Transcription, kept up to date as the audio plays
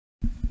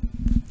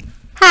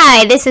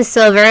Hi, this is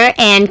Silver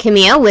and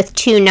Camille with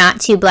Two Not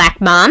Two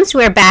Black Moms.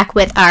 We're back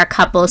with our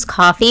couples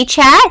coffee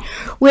chat.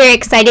 We're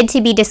excited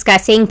to be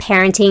discussing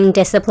parenting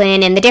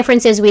discipline and the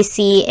differences we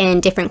see in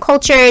different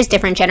cultures,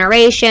 different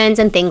generations,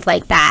 and things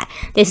like that.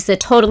 This is a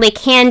totally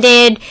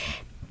candid,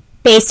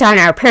 based on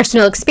our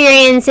personal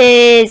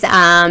experiences,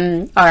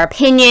 our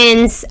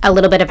opinions, a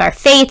little bit of our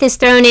faith is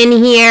thrown in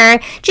here.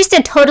 Just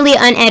a totally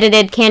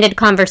unedited, candid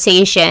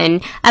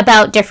conversation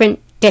about different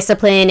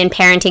discipline and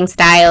parenting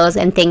styles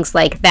and things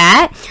like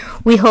that.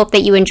 We hope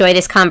that you enjoy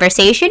this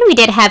conversation. We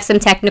did have some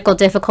technical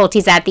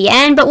difficulties at the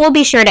end, but we'll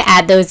be sure to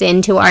add those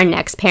into our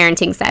next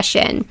parenting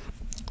session.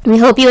 We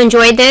hope you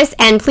enjoyed this,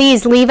 and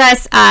please leave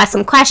us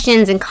some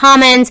questions and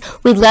comments.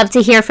 We'd love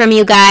to hear from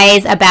you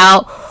guys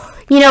about,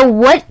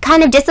 what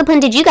kind of discipline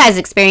did you guys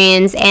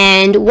experience,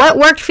 and what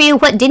worked for you,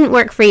 what didn't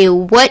work for you,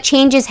 what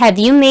changes have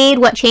you made,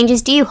 what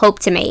changes do you hope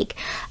to make?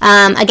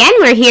 Again,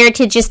 we're here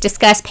to just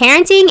discuss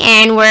parenting,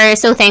 and we're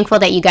so thankful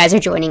that you guys are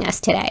joining us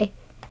today.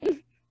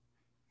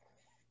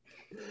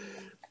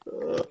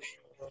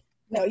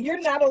 No,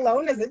 you're not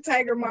alone as a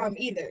tiger mom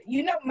either.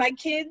 My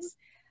kids,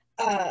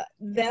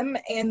 them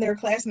and their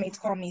classmates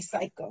call me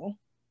Psycho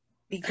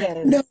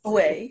because... No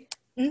way.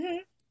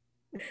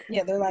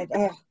 Yeah, they're like,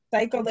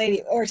 Psycho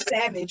Lady, or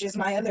Savage is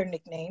my other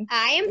nickname.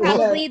 I am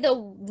probably the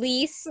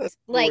least,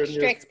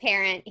 strict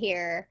parent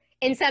here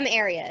in some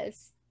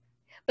areas.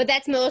 But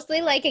that's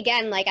mostly, I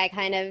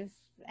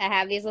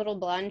have these little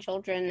blonde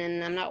children,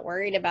 and I'm not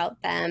worried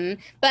about them.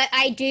 But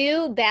I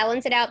do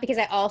balance it out because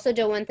I also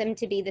don't want them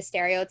to be the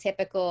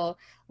stereotypical,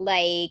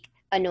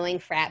 annoying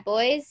frat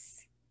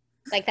boys.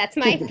 That's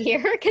my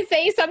fear, because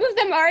some of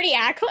them already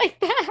act like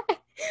that.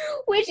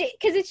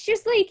 Because it's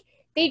just,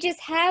 they just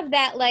have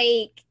that,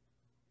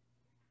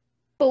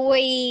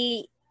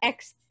 boy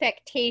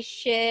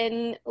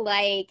expectation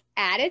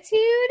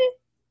attitude,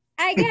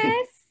 I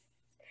guess.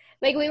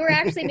 We were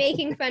actually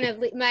making fun of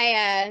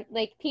my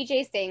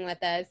PJ staying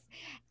with us,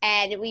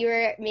 and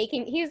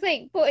he was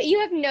like, boy, you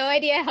have no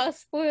idea how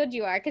spoiled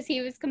you are, because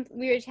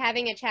we were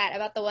having a chat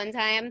about the one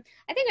time,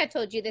 I think I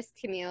told you this,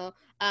 Camille,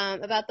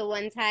 about the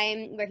one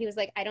time where he was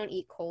like, I don't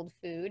eat cold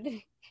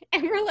food.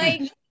 And we're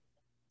like,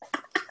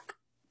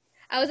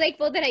 I was like,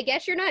 well, then I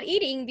guess you're not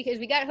eating because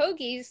we got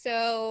hoagies,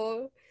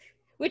 so...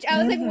 Which I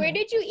was like, where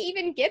did you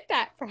even get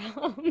that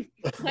from?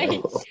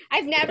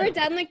 I've never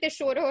done the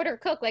short order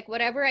cook.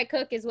 Whatever I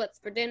cook is what's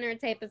for dinner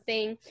type of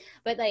thing.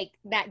 But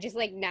that just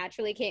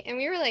naturally came. And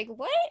we were like,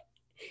 what?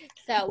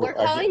 So we're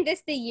calling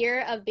this the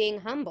year of being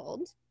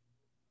humbled.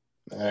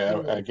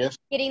 I guess.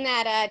 Getting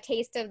that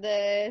taste of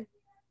the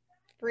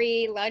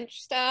free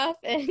lunch stuff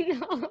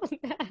and all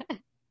that.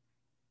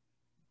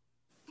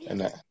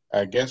 And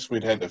I guess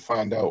we'd had to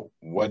find out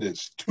what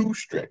is too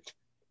strict.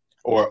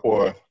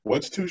 Or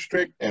what's too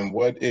strict and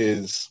what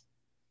is,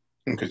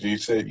 because you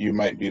said you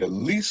might be the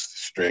least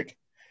strict,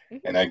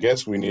 and I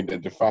guess we need to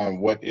define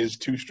what is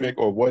too strict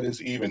or what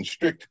is even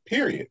strict,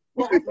 period.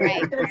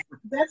 Right.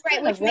 That's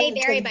right, which may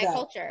vary by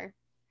culture.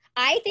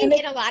 I think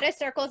in a lot of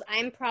circles,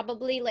 I'm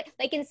probably,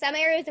 in some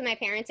areas of my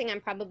parenting, I'm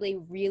probably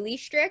really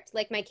strict.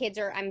 My kids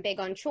I'm big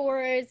on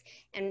chores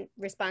and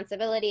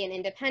responsibility and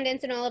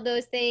independence and all of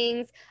those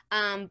things,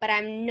 but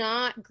I'm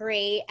not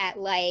great at,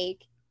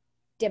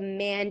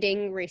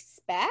 demanding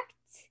respect,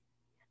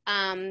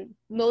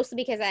 mostly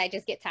because I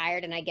just get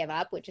tired and I give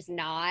up, which is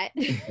not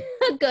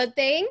a good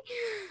thing.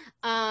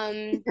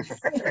 And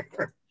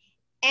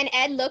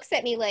Ed looks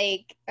at me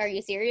like, are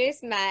you serious?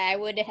 I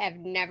would have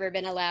never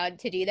been allowed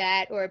to do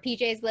that. Or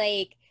PJ's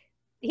like,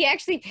 he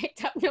actually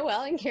picked up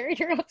Noelle and carried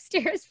her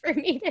upstairs for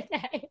me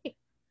today.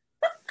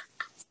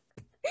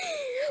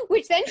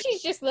 Which then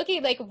she's just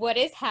looking like, what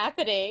is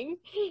happening?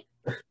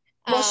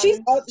 Well,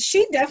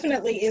 she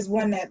definitely is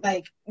one that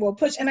will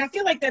push, and I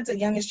feel like that's a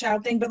youngest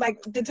child thing. But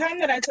the time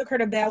that I took her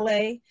to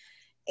ballet,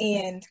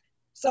 and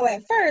so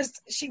at first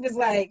she was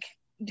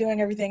doing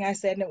everything I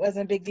said, and it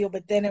wasn't a big deal.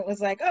 But then it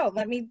was oh,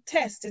 let me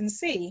test and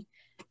see.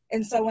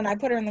 And so when I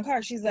put her in the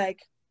car, she's like,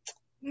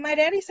 my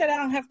daddy said I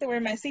don't have to wear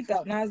my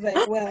seatbelt, and I was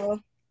like,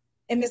 well,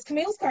 in Miss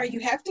Camille's car,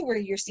 you have to wear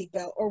your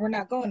seatbelt, or we're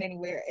not going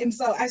anywhere. And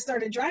so I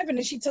started driving,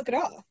 and she took it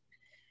off,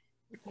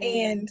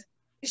 and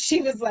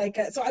she was like,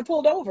 so I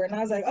pulled over and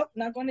I was like, oh,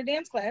 not going to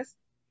dance class.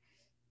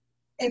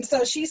 And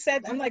so she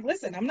said, I'm like,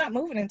 listen, I'm not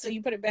moving until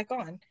you put it back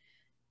on.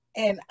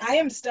 And I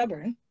am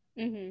stubborn.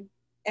 And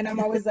I'm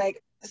always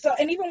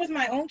and even with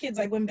my own kids,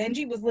 when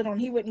Benji was little and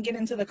he wouldn't get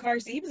into the car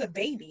seat, he was a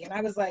baby. And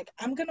I was like,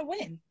 I'm going to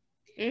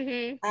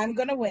win. I'm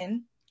going to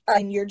win.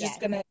 And you're just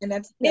going to, and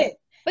that's it.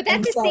 But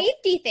that's a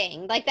safety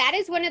thing. That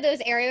is one of those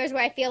areas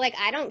where I feel like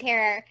I don't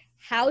care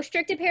how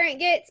strict a parent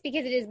gets,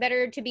 because it is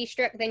better to be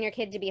strict than your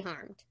kid to be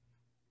harmed.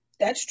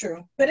 That's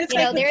true. But it's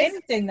with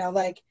anything though,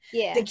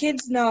 the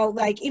kids know,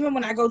 even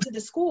when I go to the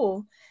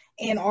school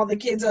and all the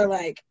kids are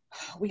like,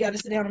 oh, we got to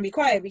sit down and be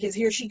quiet because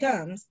here she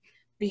comes,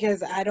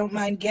 because I don't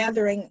mind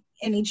gathering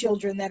any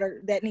children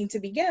that need to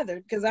be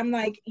gathered, because I'm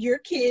like, you're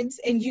kids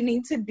and you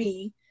need to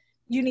be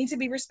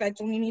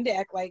respectful and you need to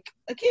act like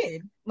a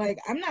kid.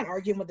 I'm not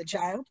arguing with a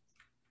child.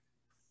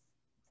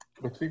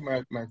 But see,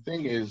 my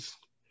thing is,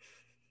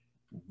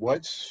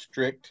 what's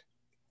strict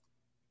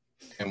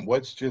and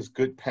what's just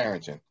good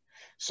parenting.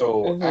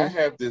 So I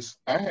have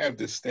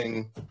this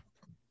thing,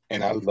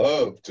 and I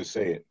love to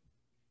say it.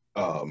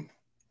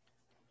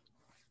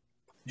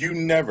 You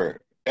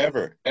never,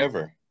 ever,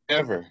 ever,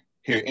 ever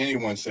hear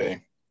anyone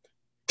say,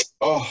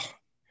 "Oh,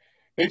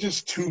 they're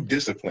just too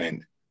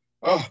disciplined.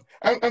 Oh,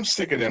 I'm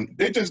sick of them.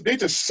 They're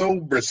just so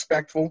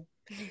respectful."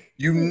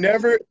 You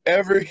never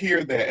ever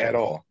hear that at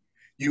all.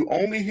 You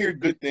only hear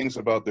good things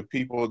about the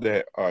people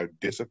that are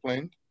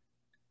disciplined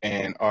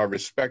and are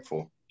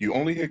respectful. You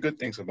only hear good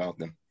things about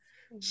them.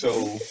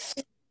 So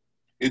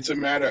it's a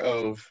matter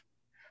of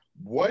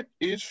what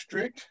is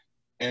strict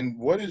and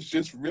what is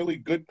just really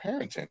good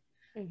parenting.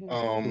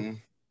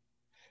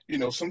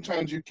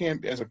 Sometimes you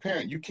can't, as a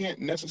parent, you can't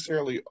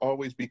necessarily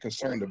always be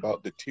concerned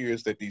about the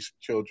tears that these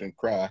children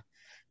cry,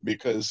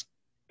 because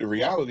the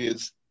reality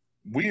is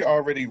we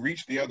already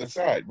reached the other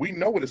side. We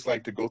know what it's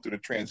like to go through the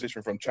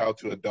transition from child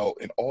to adult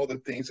and all the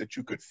things that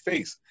you could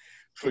face.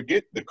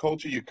 Forget the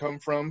culture you come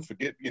from,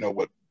 forget,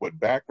 what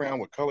background,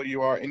 what color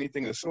you are,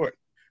 anything of the sort.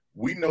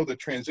 We know the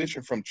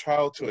transition from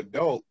child to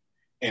adult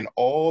and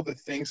all the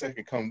things that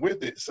can come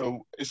with it.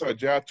 So it's our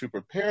job to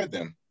prepare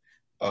them.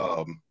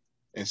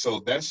 And so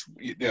that's,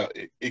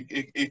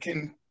 it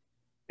can,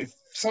 if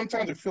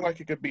sometimes it feel like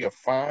it could be a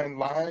fine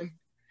line,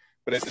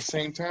 but at the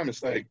same time,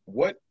 it's like,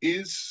 what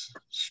is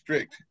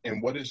strict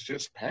and what is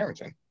just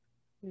parenting?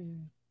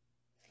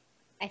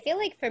 I feel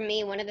like for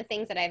me, one of the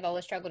things that I've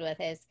always struggled with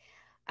is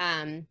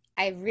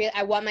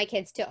I want my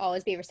kids to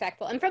always be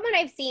respectful. And from what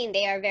I've seen,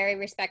 they are very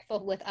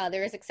respectful with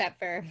others, except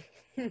for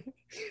the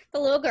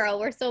little girl.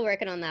 We're still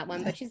working on that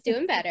one, but she's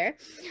doing better.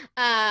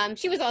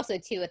 She was also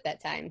 2 at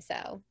that time,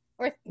 so,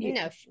 or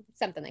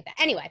something like that.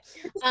 Anyway,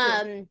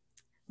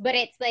 but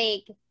it's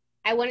like,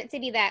 I want it to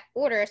be that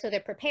order so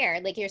they're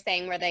prepared, like you're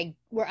saying,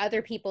 where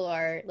other people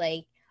are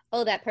like,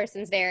 oh, that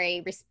person's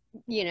very,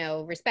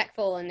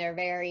 respectful, and they're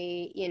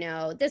very,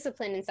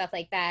 disciplined and stuff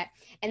like that.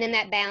 And then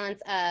that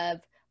balance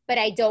of, but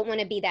I don't want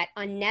to be that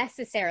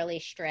unnecessarily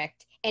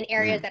strict in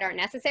areas that aren't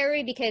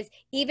necessary, because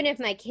even if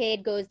my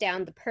kid goes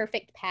down the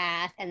perfect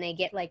path and they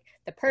get like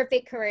the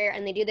perfect career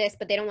and they do this,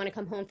 but they don't want to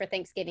come home for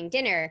Thanksgiving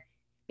dinner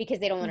because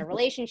they don't want a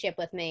relationship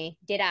with me,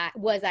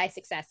 was I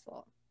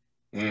successful?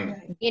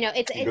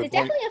 It's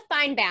definitely a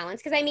fine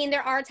balance, because I mean,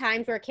 there are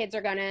times where kids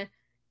are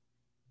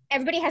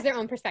everybody has their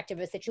own perspective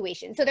of a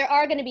situation. So there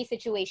are going to be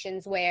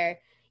situations where,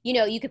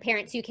 you could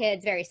parent 2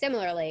 kids very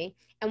similarly,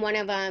 and one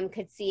of them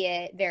could see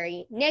it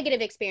very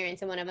negative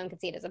experience and one of them could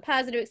see it as a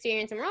positive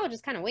experience, and we're all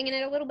just kind of winging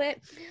it a little bit.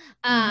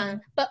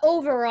 But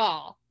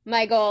overall,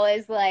 my goal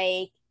is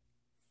like,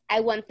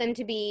 I want them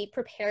to be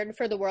prepared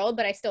for the world,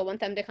 but I still want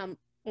them to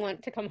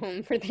want to come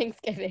home for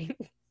Thanksgiving.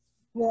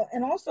 Well,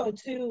 and also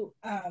too,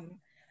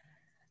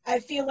 I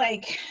feel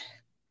like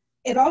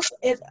it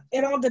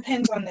all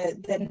depends on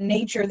the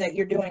nature that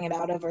you're doing it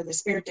out of, or the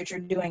spirit that you're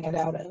doing it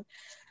out of.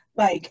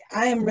 Like,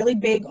 I am really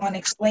big on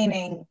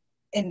explaining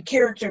and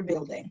character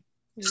building.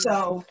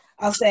 So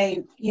I'll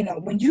say,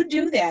 when you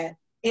do that,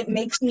 it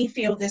makes me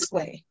feel this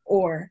way,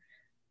 or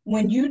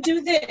when you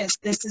do this,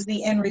 this is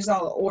the end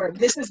result, or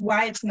this is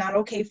why it's not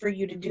okay for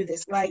you to do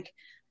this, like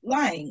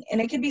lying. And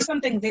it could be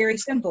something very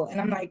simple.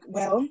 And I'm like,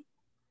 well,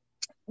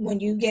 when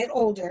you get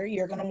older,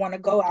 you're going to want to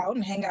go out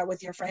and hang out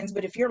with your friends.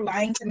 But if you're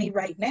lying to me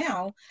right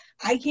now,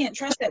 I can't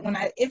trust that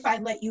if I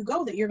let you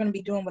go, that you're going to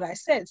be doing what I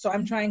said. So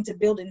I'm trying to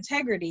build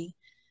integrity,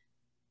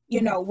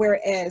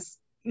 whereas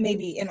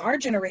maybe in our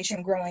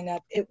generation growing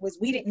up,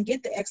 we didn't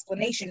get the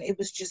explanation. It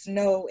was just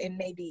no, and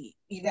maybe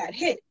you got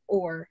hit,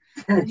 or,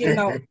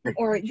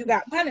 or you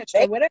got punished,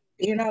 or whatever,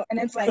 and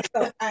it's like,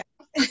 so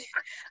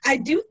I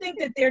do think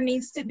that there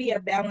needs to be a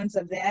balance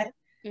of that.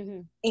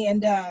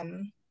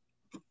 And,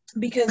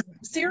 because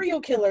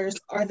serial killers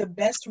are the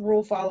best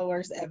rule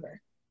followers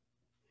ever.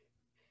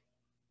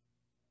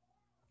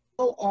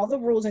 All the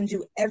rules and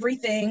do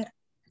everything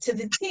to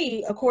the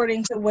T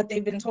according to what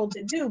they've been told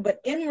to do, but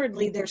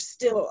inwardly there's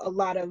still a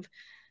lot of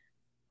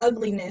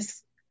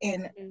ugliness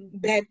and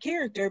bad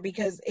character,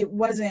 because it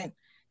wasn't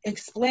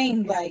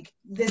explained, like,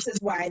 this is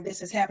why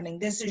this is happening,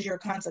 this is your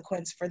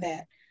consequence for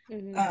that.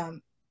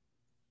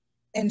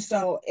 And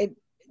so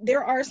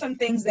there are some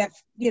things that,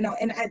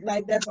 and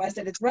that's why I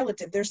said it's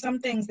relative. There's some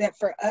things that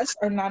for us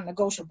are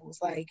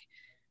non-negotiables, like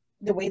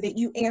the way that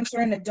you answer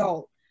an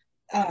adult,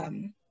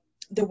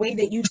 the way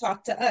that you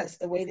talk to us,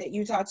 the way that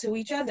you talk to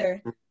each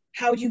other,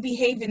 how you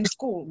behave in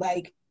school.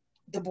 Like,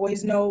 the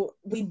boys know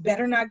we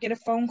better not get a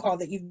phone call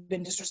that you've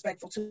been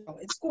disrespectful to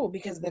at school,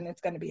 because then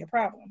it's going to be a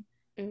problem.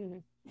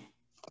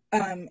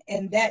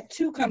 And that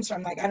too comes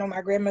from, like, I know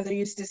my grandmother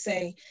used to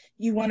say,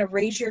 you want to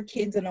raise your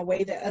kids in a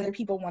way that other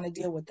people want to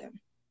deal with them.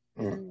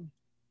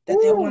 That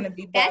they want to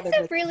be bothered.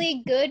 That's a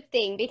really good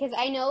thing, because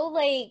I know,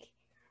 like,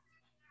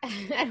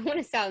 I don't want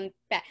to sound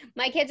bad.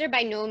 My kids are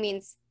by no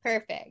means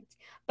perfect,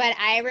 but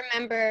I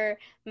remember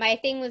my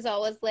thing was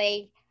always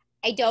like,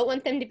 I don't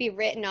want them to be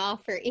written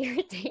off for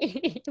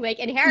irritating, like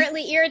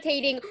inherently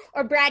irritating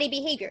or bratty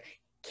behavior.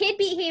 Kid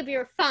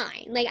behavior,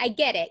 fine. Like, I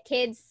get it.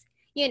 Kids,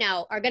 you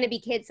know, are going to be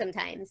kids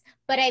sometimes.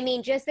 But I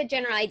mean, just the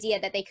general idea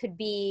that they could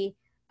be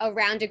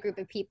around a group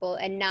of people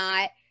and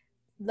not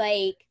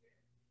like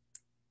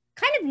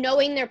kind of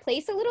knowing their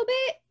place a little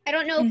bit. I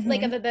don't know if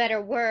like of a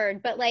better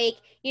word, but like,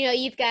 you know,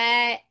 you've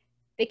got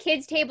the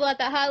kids table at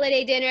the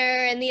holiday dinner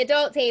and the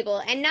adult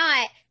table, and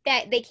not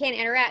that they can't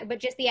interact, but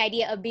just the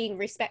idea of being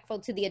respectful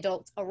to the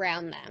adults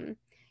around them.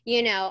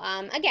 You know,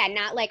 again,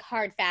 not like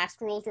hard,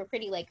 fast rules.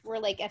 We're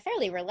like a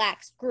fairly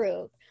relaxed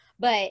group,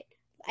 but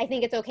I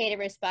think it's okay to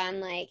respond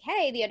like,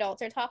 hey, the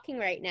adults are talking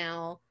right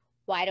now.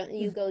 Why don't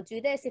you go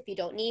do this if you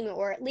don't need me?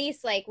 Or at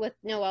least like with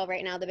Noelle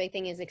right now, the big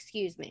thing is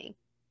excuse me.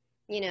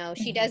 You know,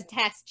 she does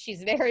test.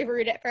 She's very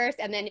rude at first,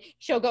 and then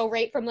she'll go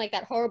right from like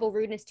that horrible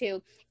rudeness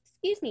to,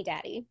 excuse me,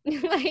 daddy.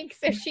 Like,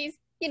 so she's,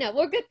 you know,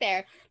 we're good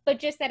there. But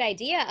just that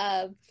idea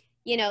of,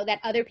 you know, that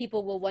other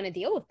people will want to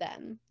deal with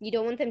them. You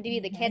don't want them to be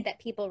the kid that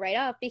people write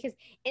off, because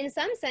in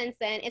some sense,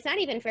 then it's not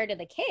even fair to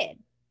the kid,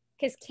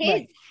 because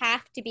kids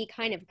have to be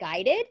kind of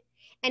guided.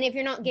 And if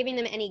you're not giving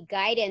them any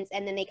guidance,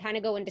 and then they kind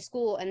of go into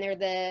school and they're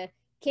the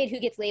kid who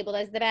gets labeled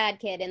as the bad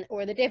kid and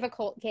or the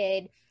difficult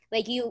kid,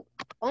 like you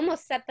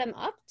almost set them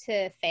up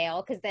to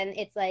fail, because then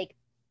it's like,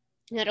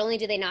 not only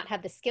do they not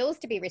have the skills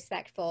to be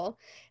respectful,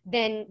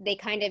 then they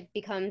kind of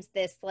becomes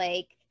this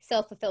like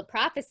self-fulfilled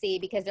prophecy,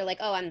 because they're like,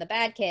 oh, I'm the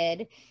bad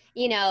kid,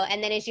 you know,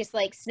 and then it's just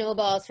like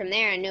snowballs from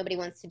there and nobody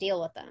wants to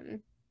deal with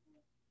them.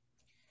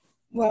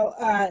 Well,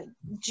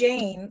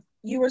 Jane,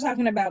 you were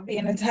talking about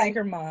being a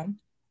tiger mom.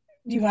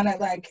 Do you want to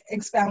like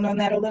expound on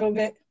that a little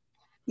bit?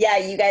 Yeah,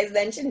 you guys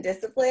mentioned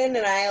discipline,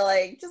 and I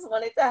like just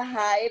wanted to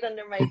hide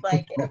under my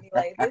blanket and be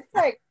like, this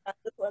tiger mom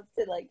just wants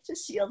to like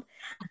just shield.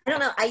 I don't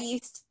know. I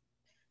used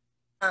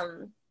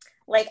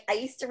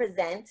to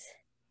resent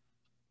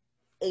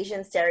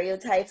Asian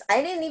stereotypes.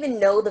 I didn't even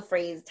know the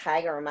phrase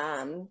tiger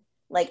mom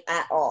like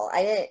at all.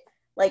 I didn't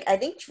like, I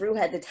think Drew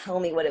had to tell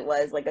me what it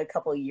was like a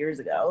couple of years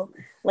ago.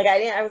 Like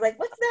I was like,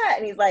 what's that?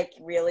 And he's like,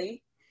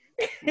 really?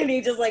 And he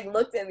just like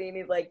looked at me and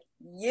he's like,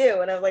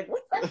 you. And I was like,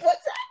 what's that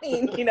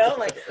mean? You know, I'm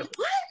like,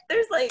 what?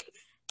 There's like,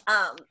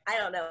 I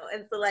don't know.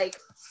 And so like,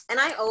 and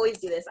I always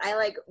do this. I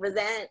like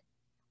resent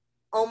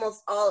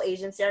almost all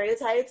Asian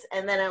stereotypes.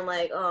 And then I'm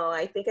like, oh,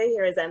 I think I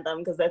resent them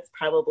because that's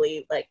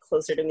probably like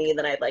closer to me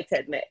than I'd like to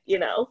admit, you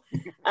know?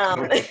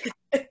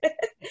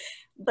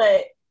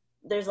 But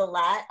there's a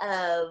lot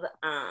of,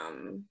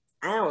 I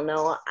don't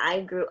know.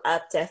 I grew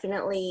up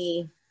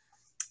definitely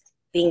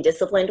being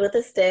disciplined with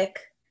a stick.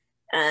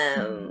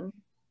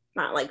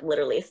 Not like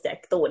literally a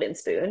stick, the wooden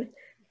spoon.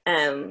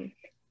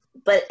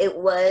 But it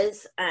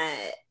was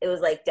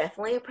like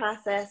definitely a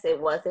process. It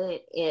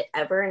wasn't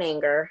ever in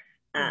anger.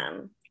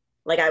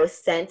 Like I was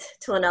sent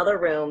to another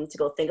room to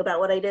go think about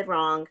what I did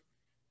wrong.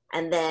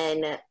 And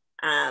then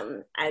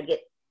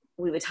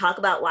we would talk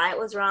about why it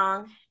was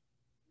wrong.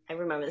 I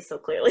remember this so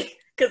clearly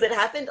because it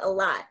happened a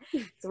lot.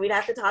 So we'd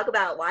have to talk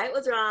about why it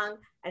was wrong.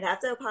 I'd have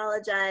to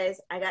apologize.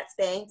 I got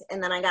spanked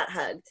and then I got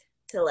hugged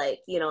to like,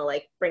 you know,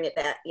 like bring it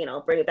back, you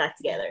know, bring it back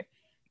together.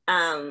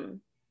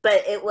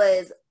 But it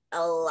was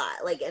a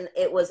lot, like, and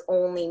it was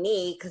only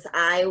me because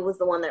I was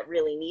the one that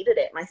really needed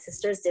it. My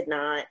sisters did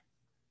not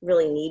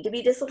really need to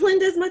be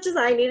disciplined as much as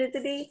I needed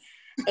to be.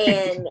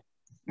 And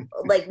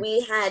like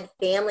we had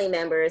family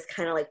members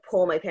kind of like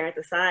pull my parents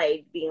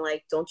aside being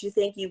like, don't you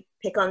think you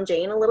pick on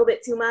Jane a little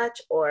bit too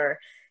much? Or,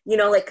 you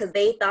know, like, cause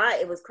they thought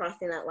it was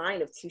crossing that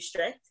line of too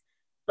strict.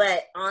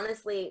 But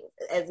honestly,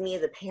 as me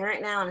as a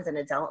parent now and as an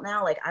adult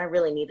now, like I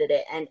really needed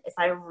it. And if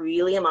I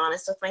really am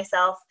honest with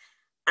myself,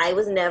 I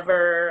was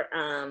never,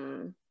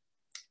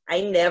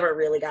 I never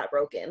really got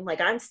broken.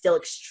 Like I'm still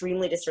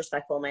extremely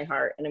disrespectful in my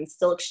heart and I'm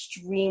still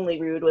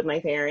extremely rude with my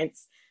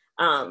parents.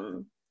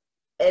 And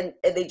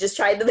they just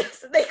tried the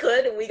best that they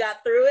could and we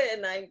got through it.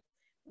 And I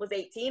was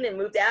 18 and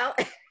moved out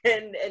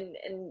and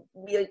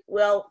we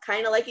well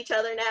kind of like each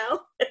other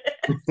now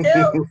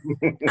still.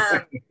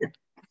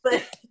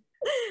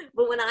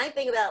 But when I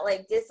think about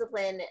like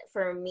discipline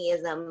for me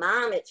as a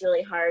mom, it's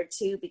really hard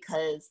too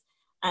because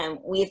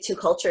we have two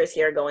cultures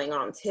here going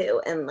on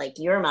too. And like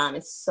your mom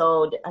is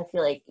I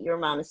feel like your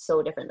mom is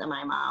so different than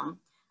my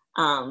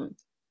mom.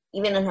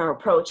 Even in her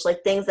approach,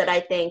 like things that I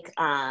think,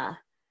 I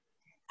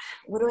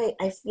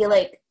feel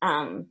like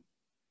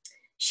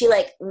she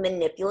like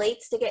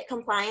manipulates to get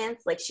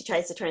compliance. Like she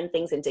tries to turn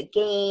things into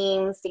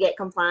games to get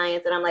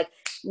compliance. And I'm like,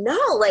 no,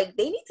 like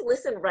they need to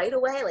listen right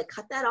away. Like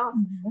cut that off.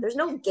 Mm-hmm. There's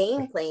no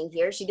game playing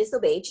here. She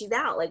disobeyed. She's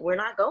out. Like we're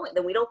not going.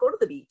 Then we don't go to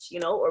the beach, you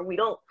know, or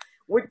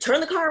we're turn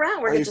the car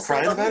around. We're Are you just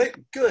crying about it?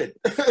 Good.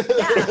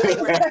 Yeah.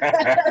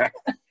 Like,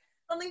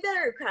 something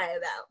better to cry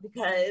about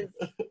because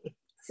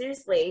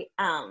seriously,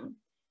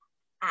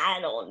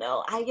 I don't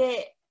know. I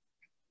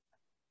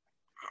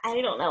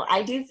don't know.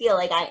 I do feel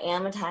like I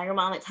am a tiger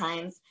mom at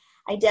times.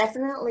 I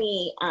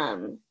definitely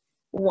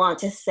want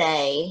to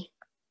say,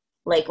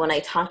 like when I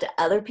talk to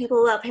other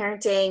people about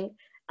parenting,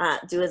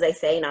 do as I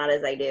say, not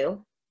as I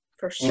do,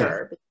 for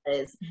sure.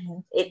 Because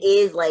it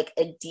is like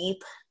a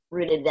deep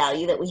rooted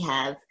value that we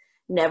have.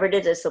 Never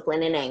to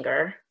discipline in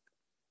anger.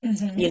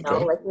 You know,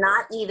 Okay. like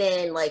not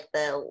even like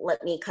the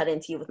let me cut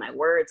into you with my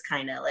words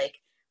kind of like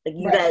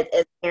you Right. guys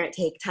as a parent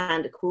take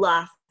time to cool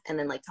off and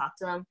then like talk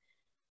to them.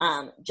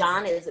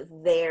 John is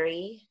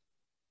very,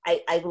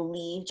 I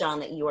believe, John,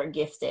 that you are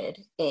gifted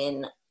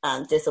in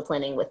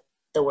disciplining with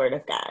the word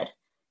of God.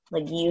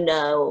 Like, you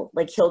know,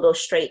 like he'll go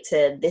straight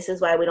to, this is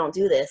why we don't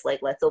do this. Like,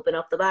 let's open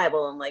up the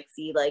Bible and like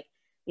see, like,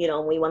 you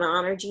know, we want to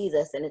honor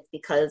Jesus. And it's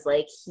because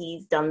like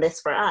he's done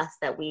this for us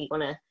that we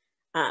want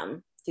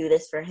to do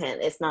this for him.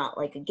 It's not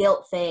like a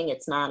guilt thing.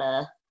 It's not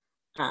a,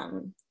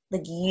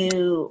 like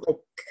you, like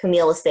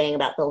Camille was saying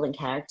about building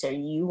character,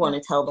 you want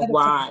to tell the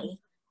why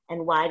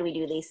and why do we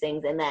do these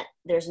things, and that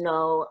there's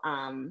no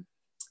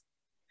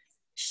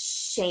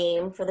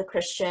shame for the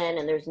Christian,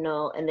 and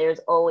there's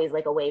always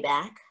like a way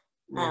back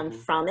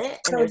from it,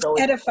 and So there's it's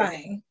always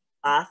edifying.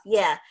 off.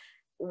 Yeah.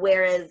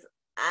 Whereas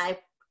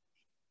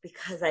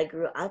because I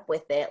grew up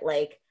with it,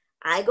 like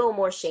I go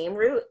more shame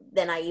route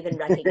than I even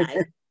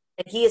recognize.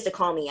 And he has to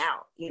call me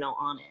out, you know,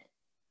 on it.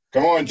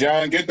 Come on,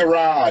 John, get the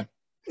rod.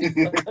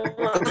 Yep.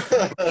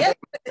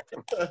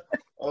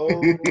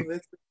 Oh,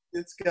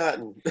 it's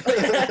gotten.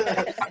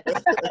 I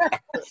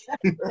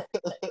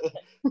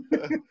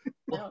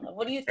don't know.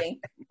 What do you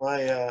think?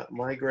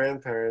 My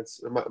grandparents,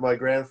 my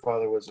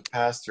grandfather was a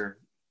pastor,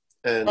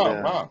 and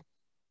Wow.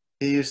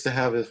 he used to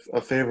have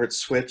a favorite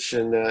switch,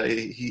 and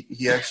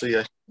he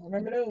actually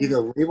Remember those?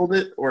 either labeled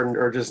it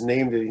or just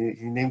named it.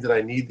 He named it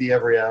 "I Need Thee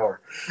Every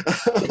Hour."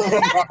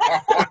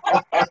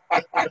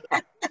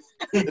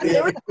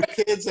 There were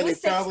kids, and he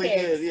probably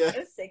did. Yeah. It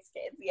was 6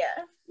 kids.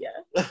 Yeah.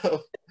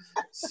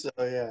 So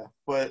yeah,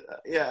 but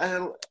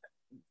yeah,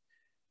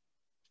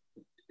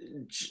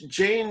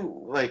 Jane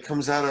like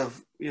comes out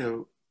of,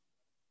 you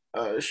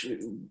know, she,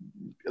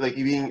 like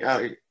being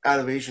out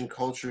of Asian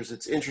cultures.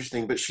 It's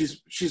interesting, but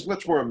she's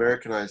much more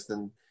Americanized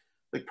than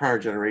like prior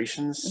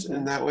generations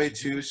in that way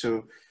too.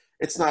 So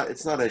it's not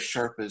as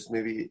sharp as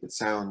maybe it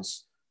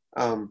sounds.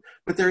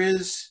 But there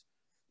is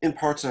in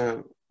parts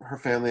of her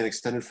family and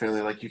extended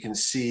family, like you can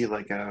see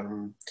like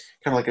kind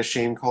of like a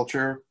shame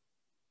culture,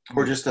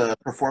 or just a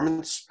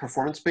performance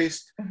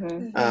based,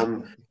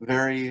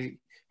 very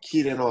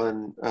keyed in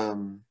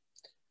on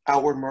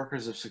outward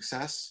markers of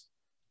success,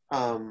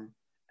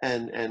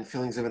 and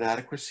feelings of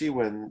inadequacy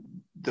when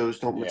those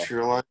don't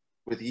materialize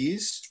with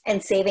ease.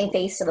 And saving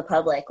face to the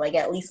public, like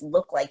at least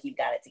look like you've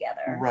got it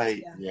together.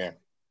 Right. Yeah.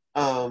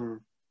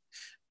 And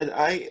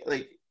I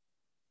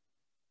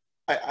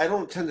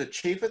don't tend to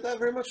chafe at that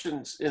very much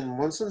in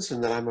one sense,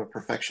 in that I'm a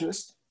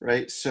perfectionist,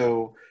 right?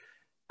 So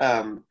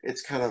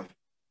it's kind of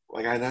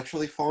like I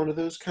naturally fall into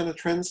those kind of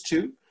trends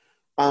too.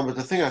 But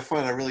the thing I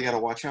find I really got to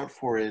watch out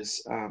for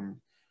is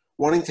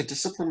wanting to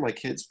discipline my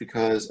kids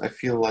because I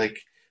feel like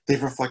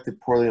they've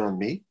reflected poorly on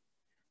me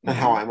and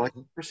how I might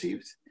be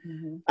perceived.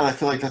 And I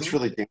feel like that's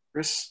really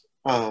dangerous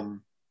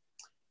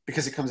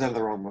because it comes out of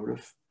the wrong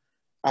motive.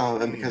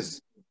 And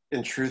because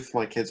in truth,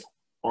 my kids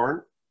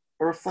aren't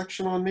a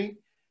reflection on me,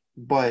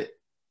 but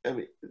I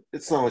mean,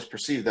 it's not always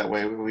perceived that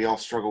way. We all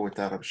struggle with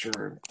that, I'm sure,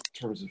 in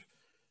terms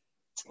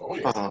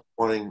of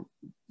wanting,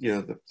 you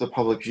know, the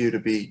public view to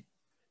be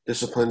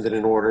disciplined and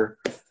in order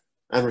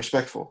and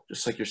respectful,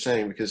 just like you're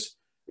saying, because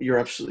you're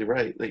absolutely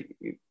right. Like,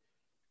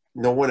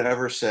 no one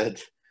ever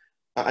said,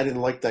 I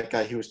didn't like that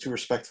guy, he was too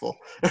respectful.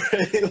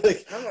 Right?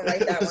 Like, I'm gonna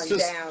write that one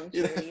just, down,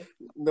 you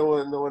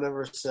know, no one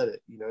ever said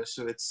it, you know.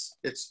 So it's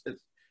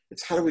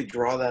how do we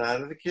draw that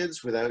out of the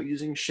kids without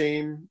using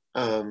shame,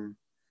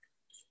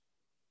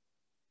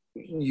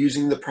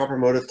 using the proper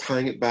motive,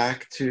 tying it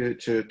back to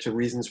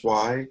reasons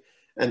why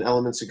and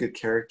elements of good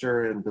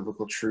character and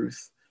biblical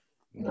truth.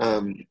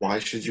 Why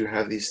should you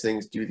have these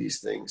things, do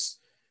these things?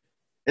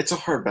 It's a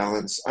hard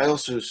balance. I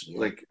also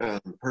like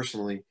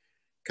personally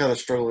kind of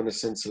struggle in a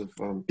sense of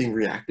being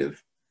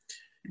reactive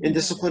in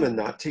discipline and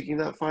not taking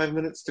that 5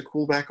 minutes to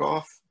cool back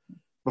off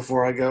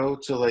before I go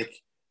to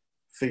like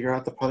figure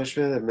out the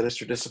punishment,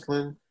 administer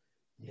discipline.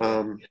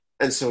 And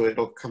so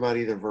it'll come out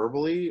either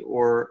verbally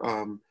or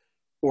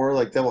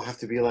like they will have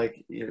to be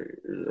like, you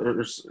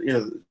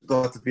know,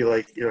 they'll have to be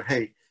like, you know,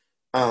 hey,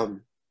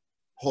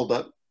 hold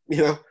up, you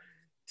know,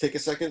 take a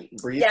second,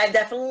 breathe. Yeah, I've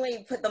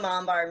definitely put the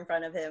mom bar in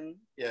front of him.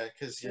 Yeah,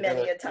 because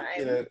many a time.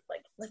 You know,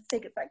 like, let's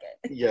take a second.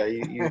 Yeah,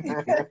 you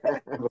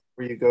before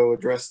you go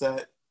address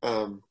that.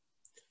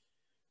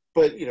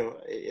 But you know,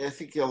 I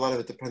think a lot of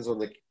it depends on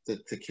the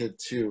kid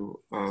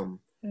too.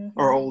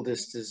 Our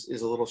oldest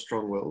is a little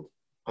strong-willed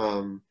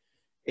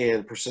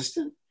and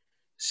persistent,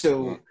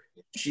 so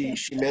she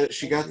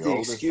got the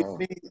excuse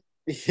me.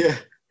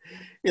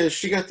 Yeah,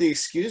 she got the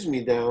excuse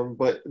me down,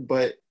 but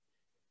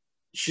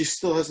she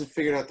still hasn't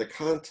figured out the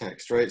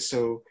context, right?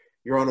 So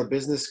you're on a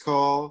business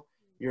call,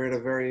 you're in a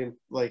very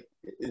like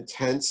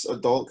intense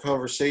adult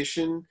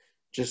conversation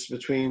just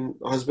between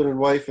husband and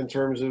wife in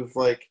terms of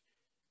like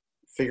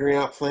figuring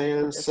out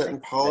plans, just setting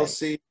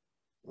policy,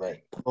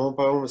 right, moment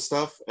by moment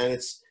stuff, and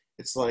it's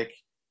like,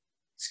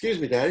 excuse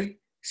me, daddy,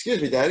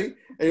 and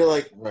you're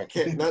like,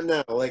 can't, not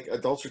now, like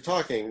adults are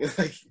talking,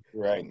 like,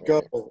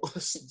 go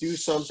do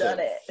something. Shut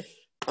it.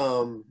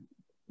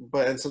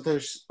 and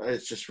sometimes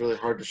it's just really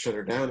hard to shut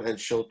her down, and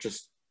she'll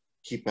just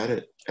keep at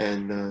it.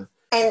 And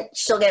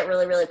she'll get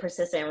really, really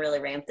persistent and really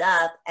ramped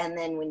up. And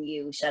then when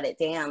you shut it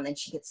down, then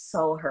she gets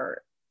so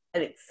hurt.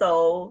 And it's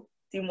so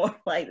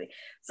demoralizing.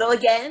 So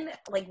again,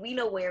 like, we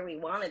know where we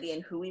want to be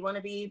and who we want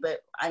to be. But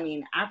I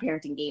mean, our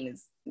parenting game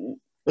is,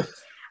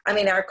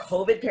 our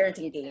COVID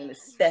parenting game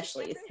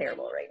especially is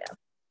terrible right now.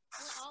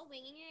 We're all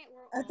winging it.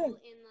 We're all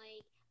in,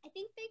 like, I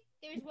think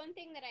there's one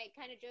thing that I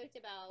kind of joked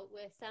about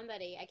with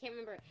somebody. I can't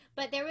remember.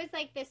 But there was,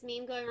 like, this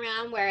meme going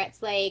around where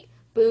it's, like,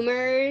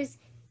 boomers,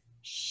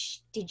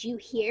 did you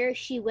hear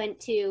she went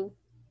to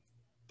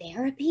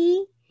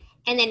therapy?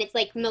 And then it's,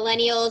 like,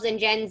 millennials and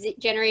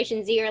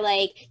Generation Z are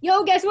like,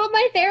 yo, guess what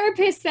my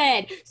therapist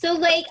said? So,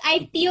 like,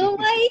 I feel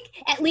like,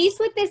 at least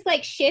with this,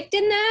 like, shift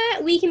in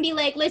that, we can be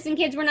like, listen,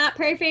 kids, we're not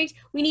perfect.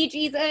 We need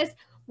Jesus.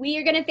 We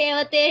are going to fail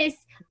at this.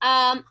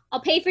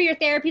 I'll pay for your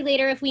therapy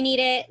later if we need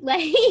it.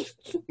 Like,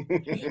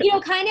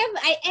 kind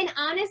of, and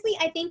honestly,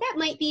 I think that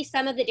might be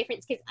some of the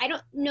difference, because I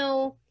don't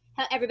know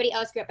how everybody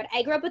else grew up, but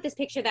I grew up with this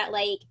picture that,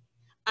 like,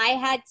 I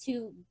had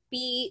to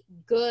be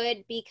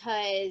good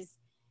because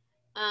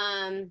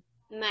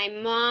my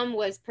mom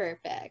was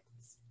perfect.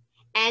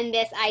 And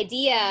this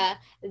idea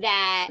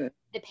that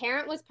the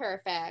parent was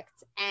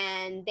perfect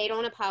and they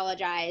don't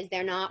apologize,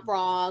 they're not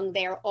wrong,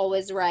 they're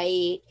always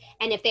right.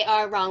 And if they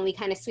are wrong, we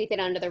kind of sweep it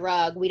under the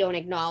rug. We don't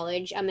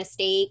acknowledge a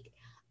mistake.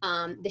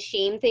 The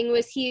shame thing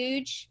was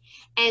huge.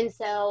 And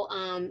so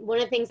one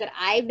of the things that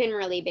I've been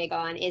really big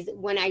on is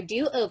when I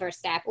do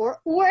overstep, or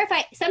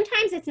if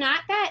sometimes it's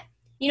not that,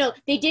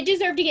 they did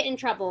deserve to get in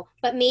trouble,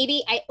 but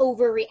maybe I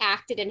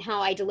overreacted in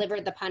how I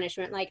delivered the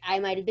punishment. Like, I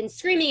might have been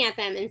screaming at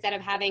them instead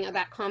of having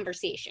that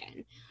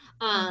conversation,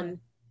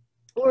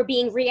 or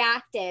being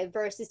reactive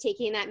versus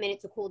taking that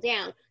minute to cool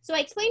down. So I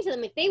explained to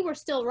them, like, they were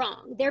still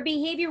wrong. Their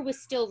behavior was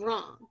still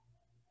wrong.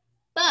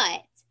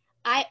 But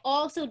I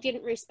also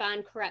didn't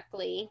respond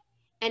correctly.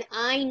 And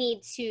I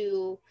need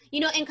to,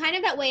 and kind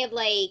of that way of,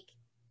 like,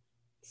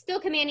 still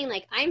commanding,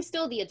 like, I'm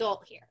still the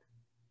adult here.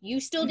 You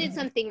still did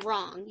something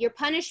wrong. Your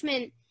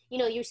punishment,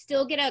 you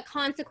still get a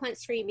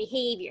consequence for your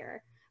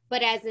behavior.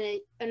 But as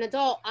an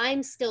adult,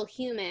 I'm still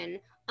human.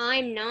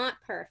 I'm not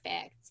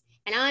perfect.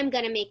 And I'm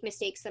going to make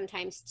mistakes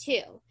sometimes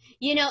too.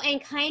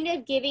 And kind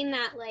of giving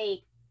that,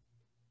 like,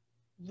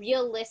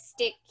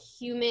 realistic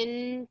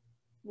human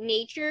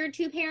nature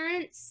to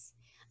parents,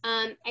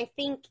 I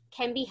think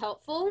can be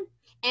helpful.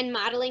 And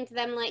modeling to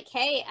them, like,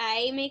 hey,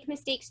 I make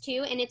mistakes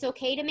too, and it's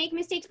okay to make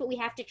mistakes, but we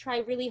have to try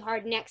really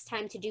hard next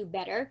time to do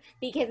better,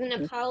 because an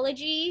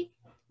apology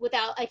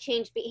without a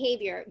changed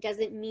behavior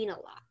doesn't mean a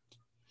lot.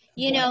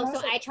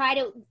 So I try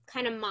to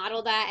kind of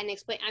model that and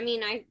explain. I'm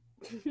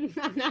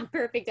not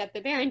perfect at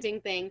the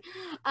parenting thing.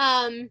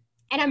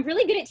 And I'm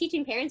really good at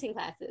teaching parenting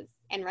classes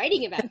and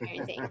writing about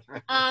parenting.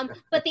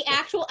 But the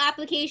actual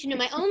application in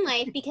my own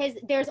life, because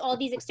there's all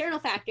these external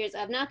factors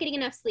of not getting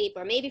enough sleep,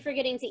 or maybe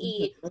forgetting to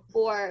eat,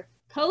 or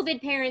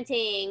COVID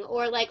parenting,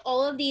 or, like,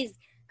 all of these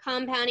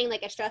compounding,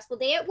 like a stressful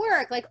day at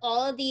work, like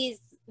all of these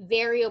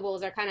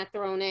variables are kind of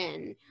thrown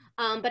in.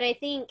 But I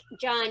think,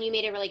 John, you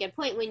made a really good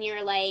point when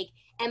you're like,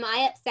 am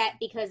I upset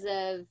because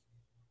of,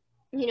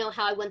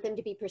 how I want them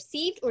to be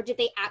perceived, or did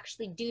they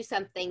actually do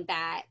something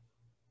that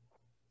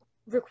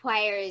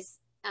requires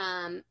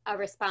a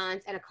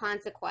response and a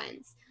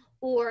consequence?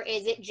 Or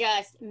is it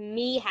just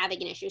me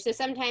having an issue? So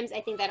sometimes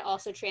I think that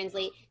also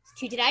translates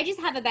to, did I just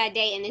have a bad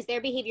day, and is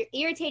their behavior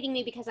irritating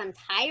me because I'm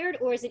tired,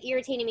 or is it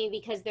irritating me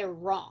because they're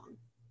wrong?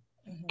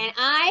 And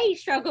I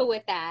struggle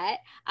with that.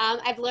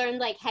 I've learned,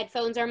 like,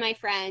 headphones are my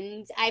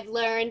friend. I've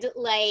learned,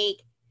 like,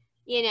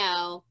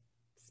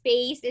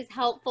 space is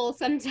helpful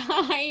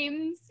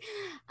sometimes.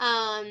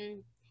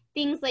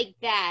 Things like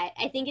that.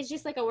 I think it's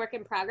just, like, a work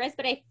in progress,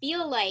 but I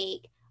feel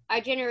like our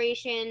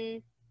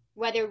generation,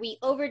 whether we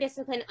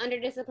over-discipline,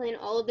 under-discipline,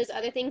 all of those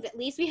other things, at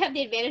least we have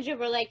the advantage of,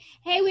 we're like,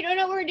 hey, we don't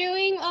know what we're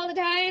doing all the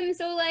time,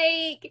 so,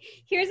 like,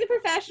 here's a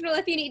professional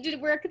if you need to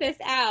work this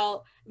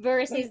out,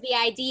 versus the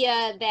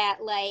idea that,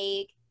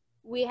 like,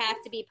 we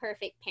have to be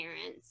perfect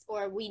parents,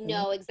 or we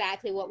know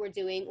exactly what we're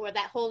doing, or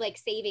that whole, like,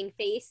 saving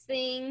face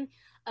thing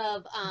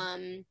of,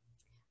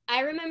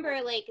 I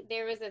remember, like,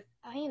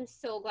 I am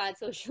so glad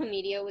social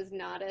media was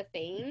not a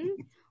thing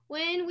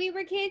when we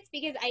were kids,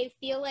 because I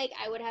feel like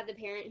I would have the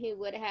parent who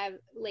would have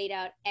laid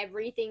out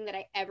everything that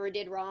I ever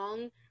did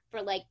wrong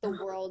for, like, the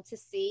world to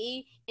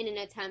see in an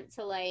attempt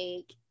to,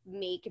 like,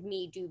 make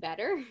me do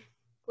better.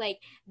 Like,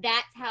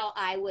 that's how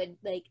I would,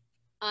 like,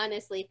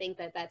 honestly think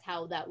that that's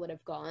how that would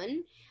have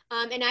gone.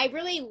 And I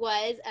really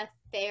was I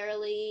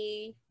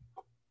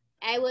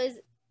was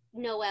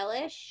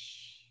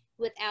Noelish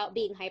without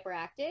being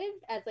hyperactive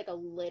as, like, a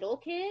little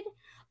kid.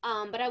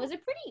 But I was a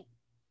pretty,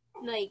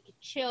 like,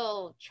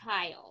 chill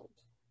child.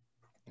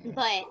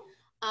 But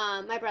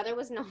my brother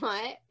was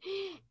not.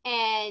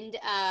 And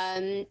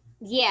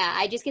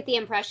I just get the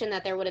impression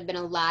that there would have been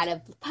a lot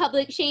of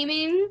public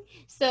shaming.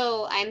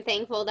 So I'm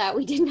thankful that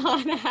we did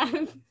not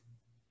have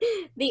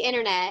the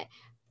internet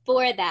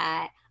for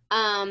that.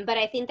 But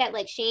I think that,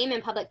 like, shame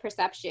and public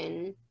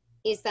perception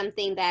is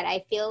something that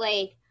I feel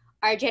like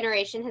our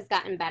generation has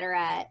gotten better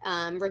at,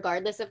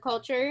 regardless of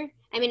culture.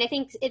 I mean, I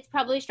think it's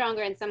probably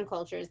stronger in some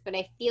cultures, but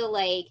I feel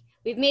like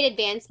we've made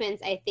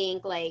advancements, I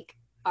think, like,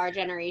 our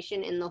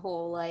generation in the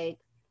whole, like,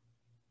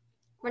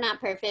 we're not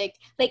perfect.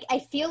 Like, I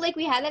feel like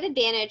we had that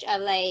advantage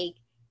of, like,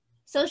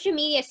 social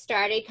media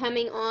started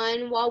coming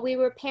on while we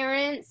were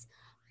parents,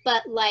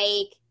 but,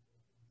 like,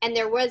 and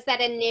there was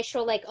that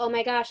initial, like, oh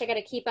my gosh, I got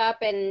to keep up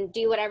and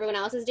do what everyone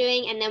else is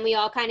doing. And then we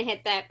all kind of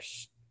hit that,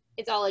 psh,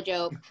 it's all a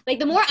joke. Like,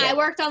 the more I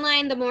worked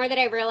online, the more that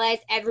I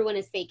realized everyone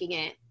is faking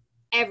it.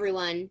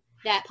 Everyone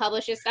that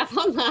publishes stuff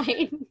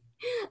online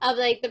of,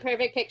 like, the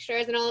perfect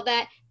pictures and all of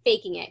that,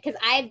 faking it. Because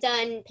I've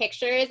done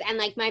pictures and,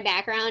 like, my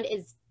background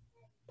is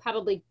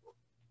probably,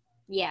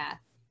 yeah,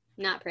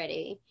 not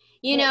pretty.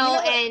 You know,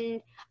 and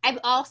I'm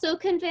also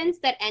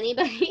convinced that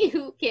anybody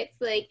who gets,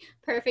 like,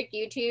 perfect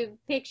YouTube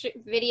picture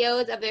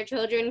videos of their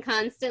children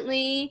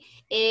constantly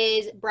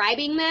is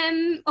bribing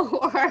them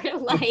or,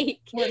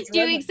 like,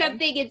 doing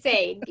something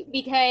insane,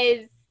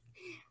 because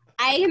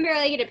I can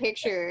barely get a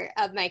picture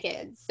of my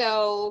kids.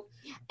 So,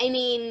 I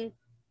mean,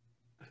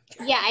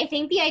 yeah, I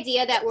think the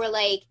idea that we're,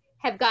 like,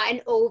 have gotten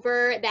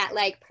over that,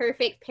 like,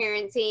 perfect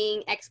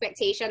parenting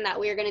expectation that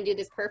we're going to do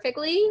this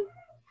perfectly,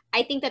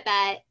 I think that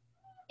that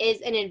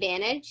is an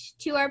advantage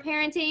to our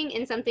parenting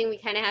and something we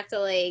kind of have to,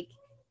 like,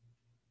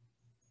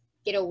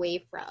 get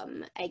away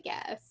from, I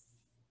guess.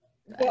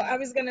 Well, I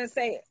was going to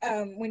say,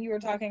 when you were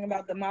talking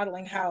about the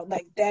modeling, how,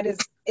 like, that is,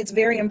 it's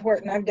very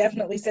important. I've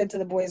definitely said to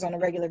the boys on a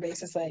regular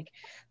basis, like,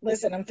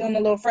 listen, I'm feeling a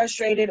little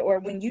frustrated, or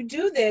when you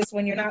do this,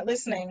 when you're not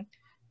listening,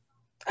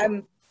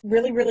 I'm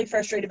really, really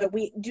frustrated, but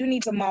we do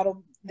need to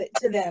model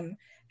to them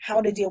how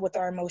to deal with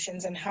our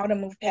emotions and how to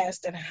move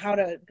past, and how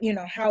to, you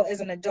know, how as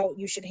an adult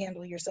you should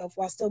handle yourself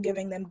while still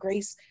giving them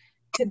grace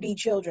to be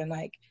children,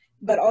 like,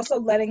 but also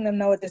letting them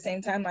know at the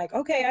same time, like,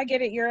 okay, I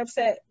get it, you're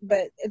upset,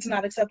 but it's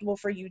not acceptable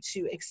for you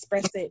to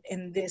express it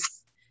in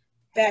this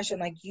fashion.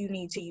 Like, you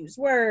need to use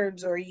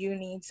words, or you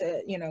need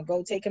to, you know,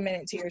 go take a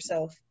minute to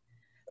yourself.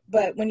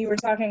 But when you were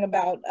talking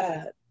about,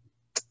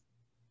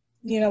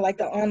 you know, like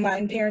the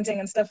online parenting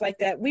and stuff like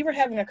that, we were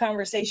having a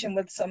conversation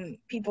with some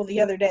people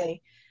the other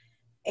day.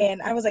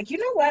 And I was like, you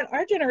know what?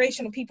 Our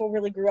generation of people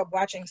really grew up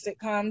watching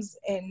sitcoms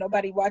and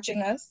nobody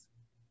watching us.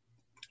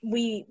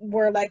 We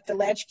were like the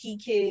latchkey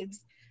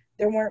kids.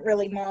 There weren't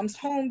really moms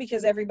home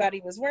because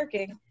everybody was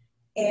working.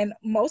 And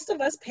most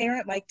of us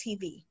parent like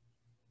TV.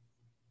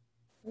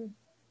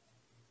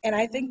 And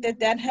I think that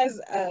that has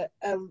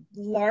a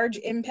large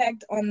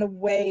impact on the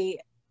way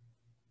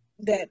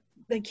that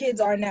the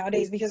kids are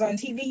nowadays, because on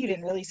TV, you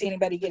didn't really see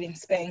anybody getting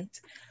spanked,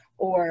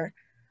 or,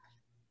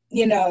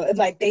 you know,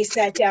 like, they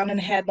sat down and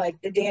had, like,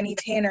 the Danny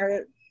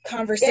Tanner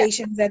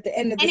conversations at the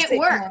end of the sitcom. And it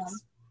worked.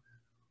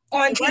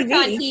 On it TV. Worked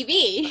on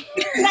TV.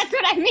 That's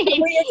what I mean.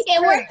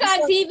 It worked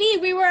on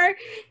TV. We were,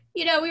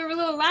 you know, we were a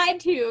little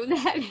lied to.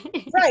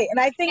 Right, and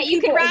I think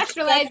you can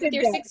rationalize with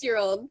your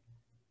 6-year-old.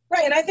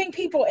 Right, and I think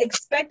people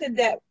expected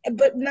that,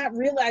 but not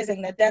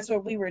realizing that that's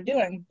what we were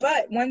doing.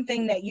 But one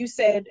thing that you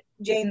said,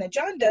 Jane, that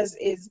John does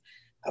is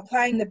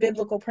applying the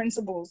biblical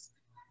principles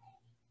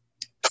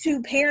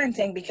to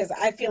parenting, because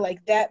I feel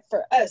like that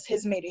for us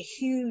has made a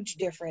huge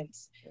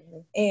difference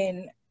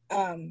in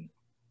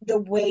the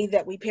way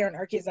that we parent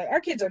our kids. Like,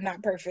 our kids are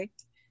not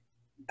perfect,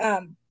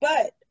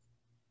 but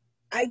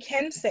I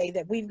can say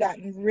that we've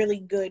gotten really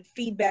good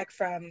feedback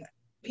from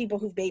people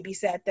who've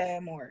babysat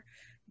them or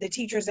the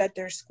teachers at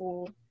their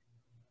school.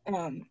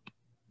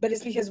 But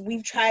it's because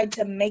we've tried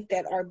to make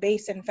that our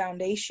base and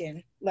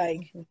foundation.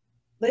 Like,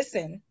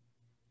 listen,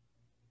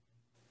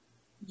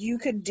 you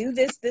could do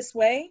this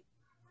way,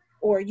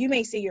 or you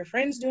may see your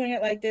friends doing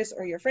it like this,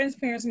 or your friends'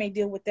 parents may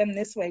deal with them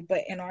this way,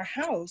 but in our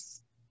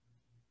house,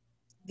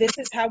 this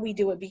is how we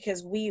do it,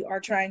 because we are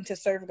trying to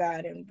serve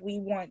God and we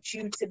want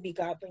you to be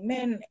godly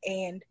men.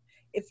 And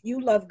if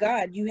you love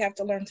God, you have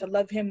to learn to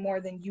love him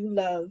more than you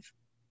love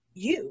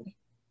you.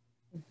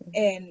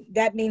 And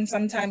that means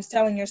sometimes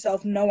telling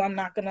yourself, no, I'm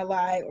not going to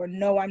lie, or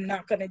no, I'm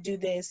not going to do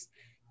this.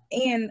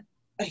 And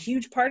a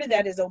huge part of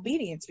that is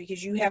obedience,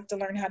 because you have to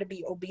learn how to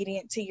be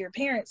obedient to your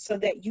parents so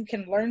that you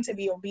can learn to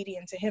be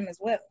obedient to him as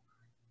well.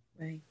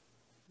 Right.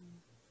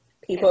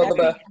 People of the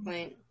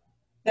book.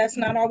 That's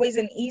not always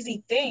an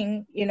easy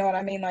thing. You know what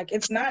I mean? Like,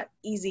 it's not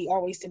easy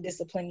always to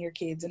discipline your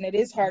kids. And it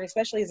is hard,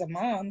 especially as a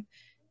mom,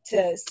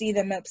 to see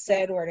them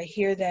upset or to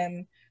hear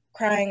them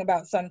crying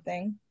about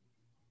something.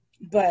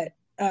 But,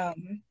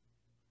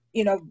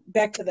 you know,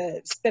 back to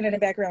the spinning it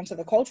back around to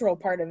the cultural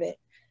part of it,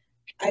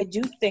 I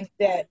do think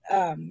that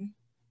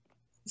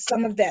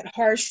some of that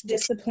harsh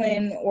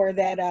discipline, or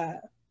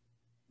that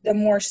the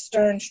more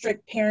stern,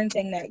 strict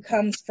parenting that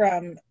comes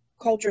from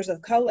cultures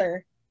of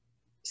color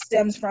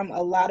stems from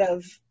a lot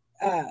of,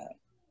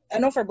 I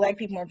know for Black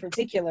people in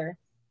particular,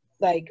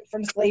 like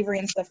from slavery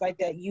and stuff like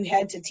that, you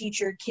had to teach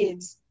your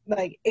kids,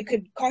 like, it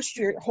could cost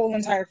your whole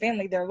entire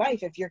family their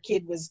life if your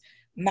kid was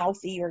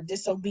mouthy or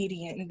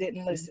disobedient and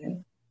didn't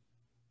listen.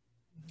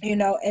 You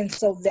know, and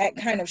so that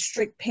kind of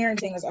strict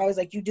parenting is always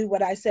like, you do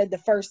what I said the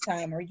first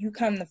time, or you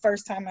come the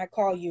first time I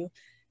call you.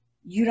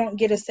 you don't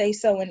get a say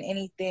so in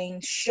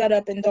anything, shut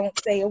up and don't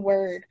say a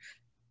word,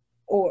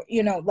 or,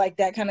 you know, like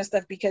that kind of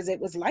stuff, because it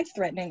was life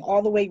threatening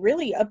all the way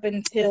really up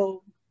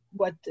until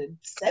what, the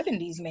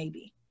 70s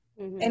maybe.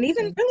 And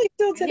even really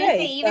still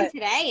today. Even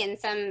today, and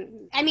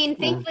some, I mean,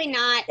 thankfully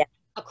not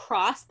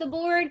across the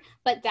board,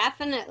 but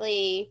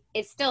definitely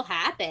it still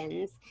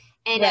happens.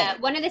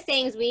 And one of the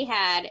sayings we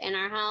had in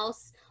our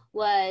house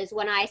was,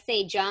 when I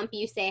say jump,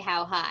 you say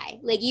how high.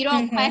 Like, you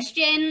don't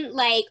question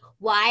like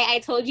why I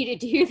told you to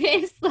do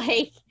this.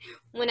 Like,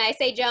 when I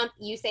say jump,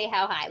 you say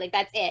how high. Like,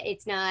 that's it.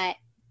 It's not,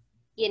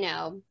 you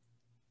know,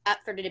 up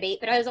for the debate.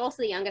 But I was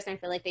also the youngest, and I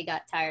feel like they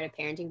got tired of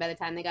parenting by the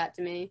time they got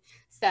to me.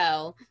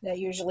 So that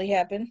usually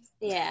happens.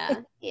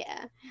 Yeah.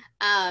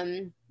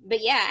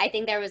 But yeah, I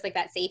think there was like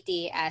that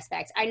safety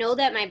aspect. I know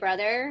that my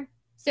brother,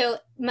 so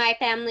my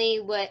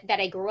family that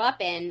I grew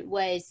up in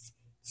was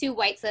 2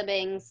 white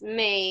siblings,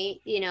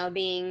 me, you know,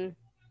 being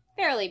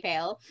fairly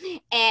pale,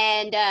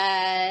 and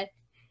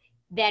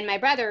then my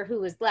brother,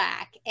 who was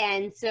black.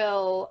 And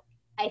so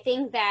I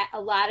think that a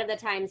lot of the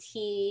times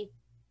he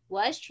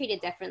was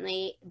treated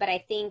differently, but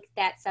I think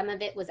that some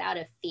of it was out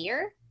of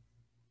fear,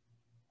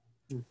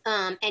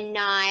 and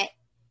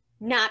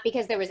not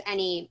because there was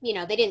any, you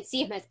know, they didn't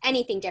see him as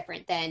anything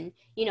different than,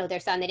 you know, their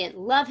son. They didn't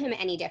love him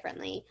any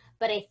differently.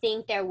 But I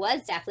think there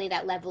was definitely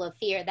that level of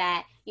fear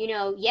that, you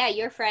know, yeah,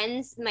 your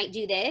friends might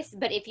do this,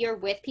 but if you're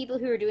with people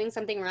who are doing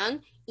something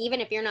wrong,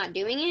 even if you're not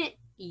doing it,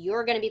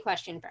 you're going to be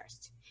questioned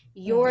first.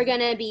 You're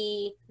going to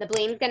be, the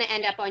blame's going to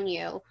end up on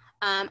you.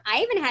 I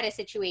even had a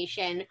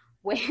situation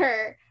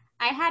where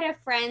I had a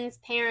friend's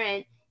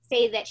parent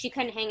say that she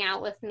couldn't hang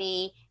out with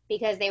me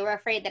because they were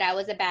afraid that I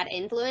was a bad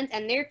influence,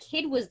 and their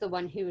kid was the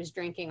one who was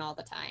drinking all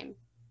the time.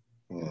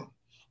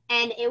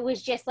 And it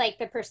was just like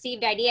the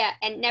perceived idea,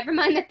 and never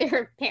mind that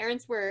their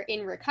parents were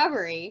in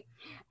recovery,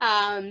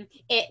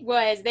 it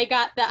was, they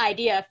got the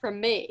idea from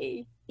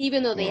me,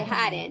 even though they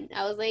hadn't.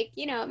 I was like,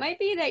 you know, it might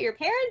be that your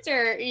parents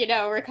are, you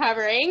know,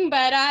 recovering,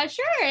 but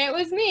sure, it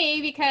was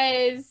me,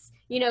 because,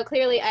 you know,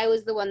 clearly I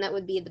was the one that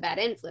would be the bad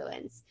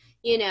influence,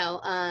 you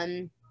know.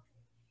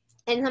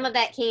 And some of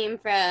that came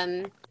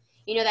from,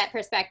 you know, that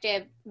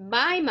perspective.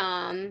 My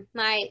mom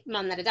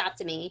that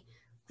adopted me,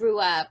 grew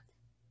up,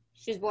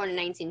 she was born in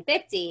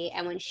 1950,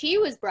 and when she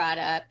was brought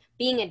up,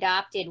 being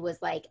adopted was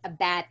like a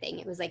bad thing.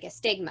 It was like a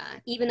stigma.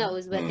 Even though it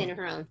was within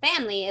her own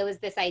family, it was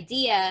this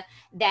idea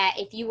that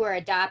if you were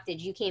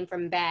adopted, you came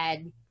from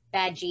bad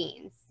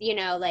genes, you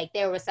know, like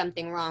there was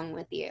something wrong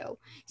with you.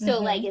 So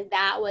like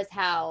that was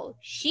how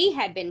she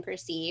had been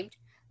perceived,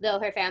 though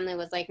her family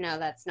was like, no,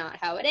 that's not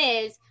how it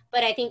is.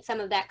 But I think some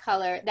of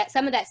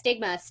that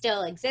stigma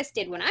still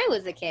existed when I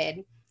was a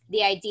kid.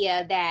 The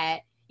idea that,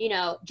 you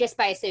know, just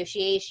by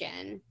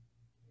association,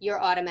 you're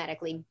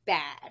automatically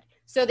bad.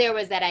 So there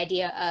was that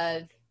idea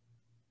of,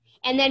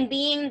 and then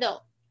being the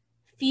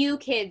few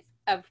kids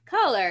of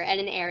color in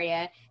an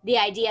area, the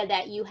idea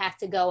that you have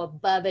to go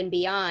above and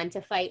beyond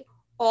to fight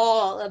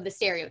all of the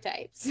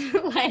stereotypes.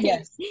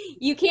 Like,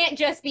 you can't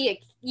just be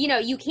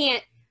you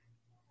can't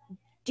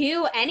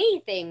do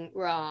anything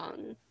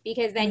wrong,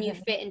 because then you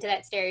fit into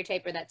that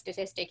stereotype or that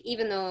statistic,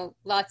 even though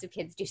lots of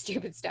kids do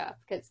stupid stuff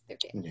because they're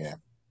kids.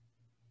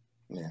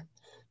 Yeah.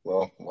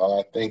 Well, while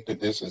I think that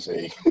this is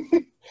a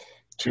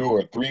 2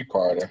 or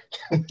 3-parter,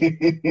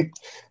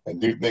 I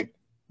do think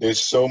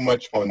there's so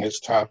much on this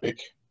topic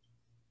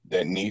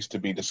that needs to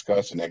be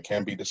discussed and that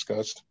can be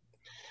discussed.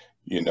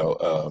 You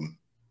know,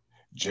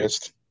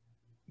 just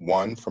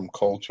 1, from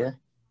culture,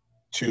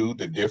 2,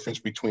 the difference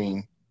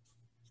between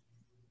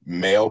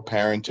male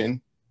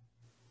parenting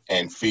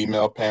and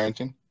female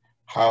parenting,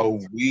 how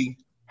we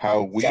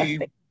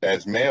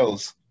as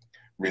males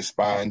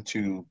respond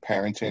to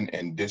parenting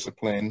and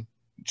discipline,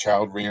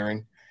 child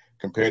rearing,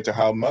 compared to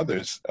how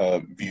mothers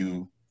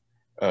view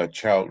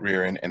child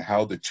rearing, and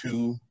how the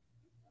two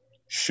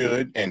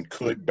should and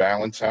could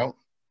balance out.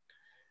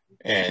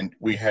 And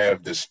we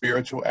have the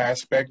spiritual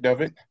aspect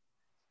of it,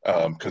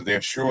 because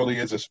there surely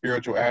is a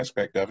spiritual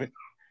aspect of it.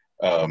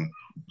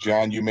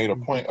 John, you made a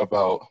point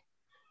about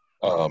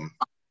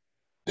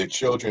the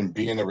children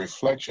being a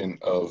reflection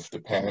of the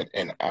parent,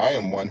 and I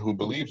am one who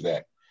believes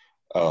that.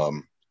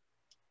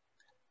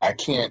 I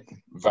can't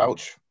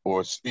vouch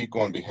or speak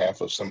on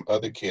behalf of some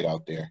other kid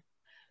out there,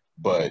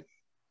 but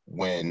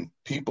when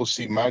people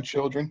see my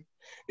children,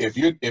 if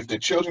the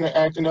children are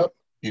acting up,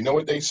 you know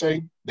what they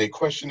say? They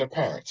question the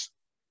parents.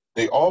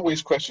 They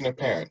always question the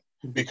parent,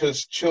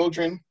 because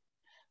children,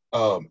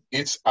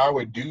 it's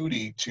our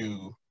duty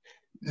to,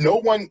 no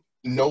one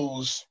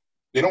knows,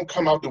 they don't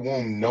come out the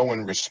womb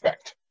knowing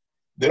respect.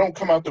 They don't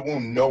come out the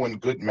womb knowing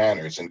good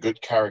manners and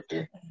good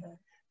character.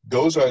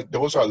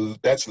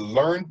 That's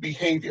learned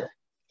behavior.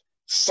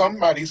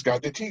 Somebody's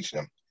got to teach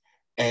them.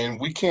 And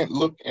we can't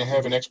look and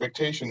have an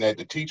expectation that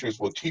the teachers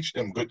will teach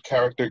them good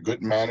character,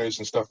 good manners,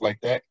 and stuff like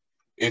that.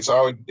 It's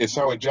our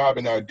job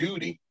and our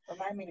duty.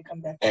 Remind me to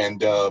come back.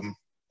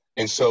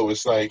 And so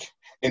it's like,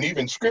 and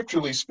even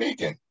scripturally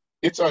speaking,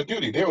 it's our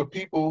duty. There were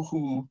people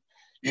who,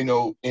 you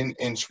know,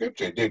 in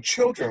scripture, their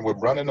children were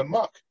running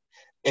amok,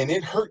 and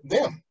it hurt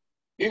them.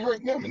 it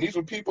hurt them. And these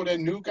were people that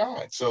knew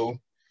God. So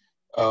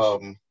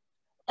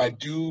I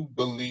do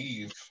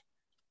believe,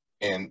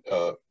 and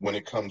when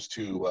it comes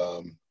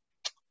to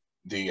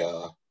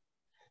the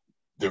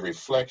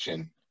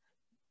reflection,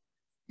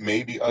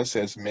 maybe us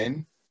as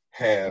men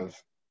have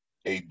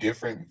a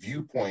different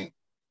viewpoint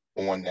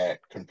on that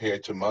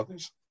compared to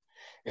mothers.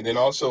 And then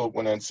also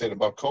when I said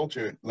about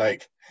culture,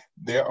 like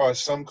there are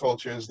some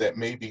cultures that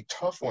may be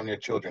tough on their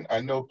children.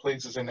 I know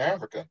places in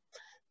Africa,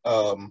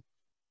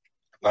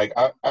 like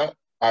I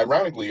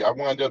ironically, I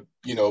wound up,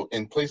 you know,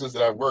 in places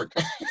that I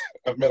worked,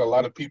 I've met a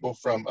lot of people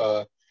from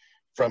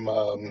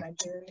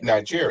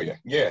Nigeria.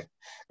 Yeah.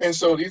 And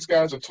so these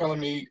guys are telling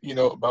me, you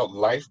know, about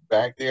life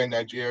back there in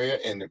Nigeria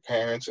and their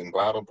parents and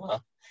blah, blah, blah.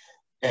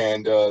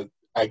 And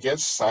I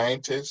guess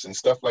scientists and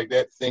stuff like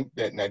that think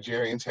that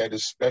Nigerians had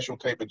this special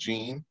type of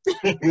gene.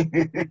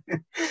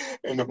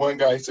 And the one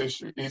guy said,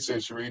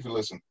 Sharif,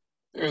 listen,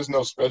 there is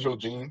no special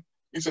gene.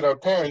 He said, our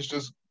parents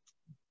just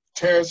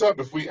tear us up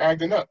if we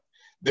acting up.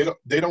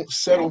 They don't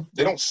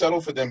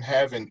settle for them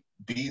having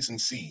B's and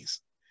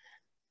C's.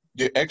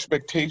 The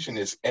expectation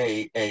is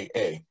A.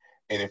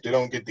 And if they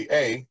don't get the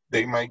A,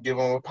 they might give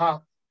them a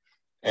pop.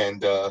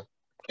 And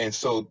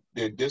so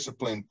their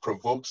discipline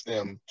provokes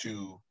them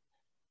to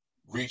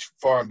reach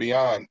far and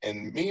beyond.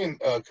 And me and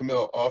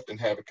Camille often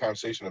have a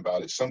conversation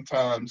about it.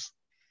 Sometimes,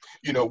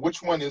 you know,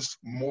 which one is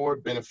more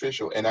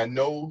beneficial? And I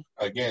know,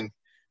 again,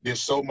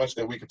 there's so much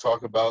that we could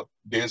talk about.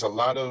 There's a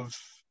lot of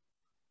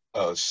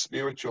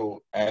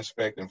spiritual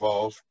aspect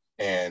involved.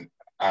 And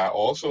I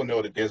also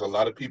know that there's a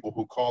lot of people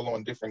who call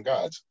on different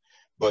gods.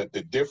 But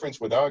the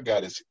difference with our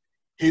God is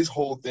his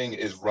whole thing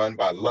is run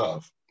by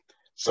love.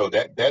 So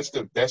that's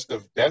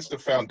the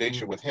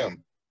foundation with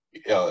him.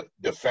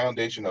 The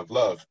foundation of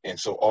love. And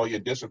so all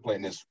your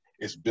discipline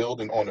is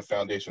building on the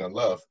foundation of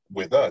love.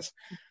 With us,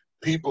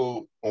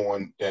 people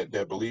on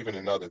that believing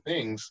in other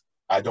things,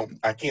 I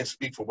can't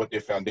speak for what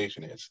their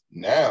foundation is.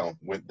 Now,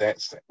 with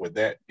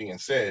that being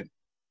said,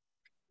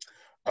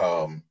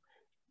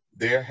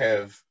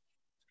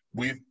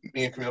 me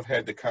and Camille have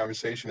had the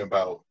conversation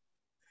about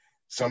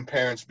some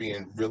parents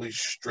being really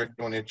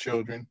strict on their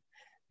children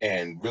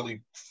and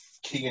really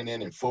keying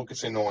in and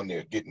focusing on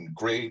their getting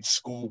grades,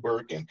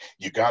 schoolwork, and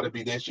you got to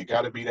be this, you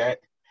got to be that.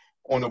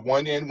 On the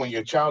one end, when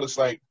your child is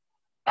like,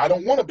 I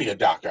don't want to be a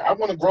doctor. I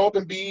want to grow up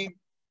and be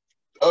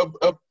a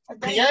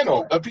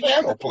piano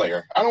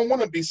player. I don't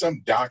want to be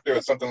some doctor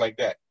or something like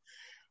that.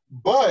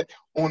 But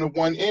on the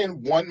one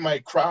end, one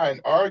might cry and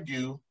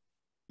argue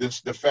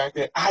the fact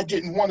that I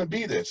didn't want to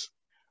be this.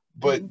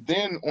 But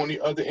then on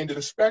the other end of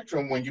the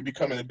spectrum, when you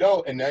become an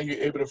adult and now you're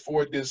able to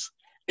afford this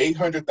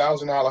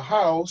 $800,000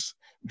 house,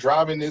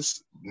 driving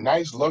this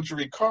nice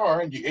luxury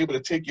car, and you're able to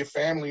take your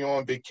family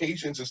on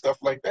vacations and stuff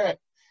like that,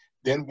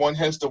 then one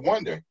has to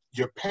wonder,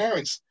 your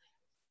parents,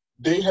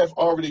 they have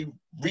already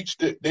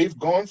reached it. They've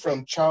gone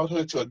from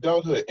childhood to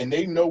adulthood, and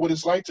they know what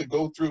it's like to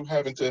go through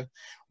having to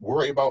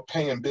worry about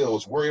paying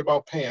bills, worry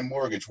about paying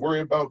mortgage,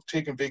 worry about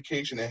taking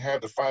vacation and have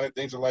the finer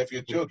things in life for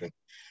your children.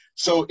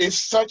 So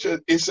it's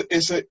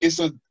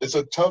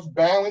a tough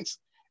balance,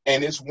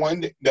 and it's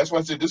one that's why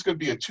I said this could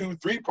be a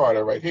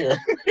 2-3-parter right here.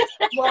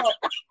 Well,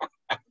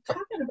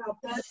 talking about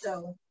that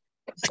though,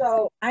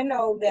 so I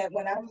know that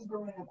when I was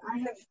growing up, I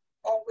have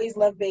always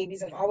loved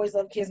babies and always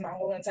loved kids my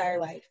whole entire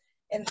life.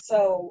 And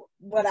so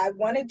what I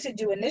wanted to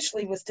do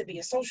initially was to be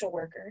a social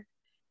worker.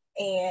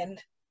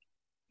 And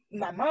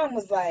my mom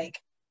was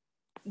like,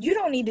 you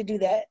don't need to do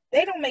that.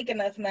 They don't make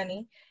enough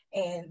money.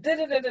 And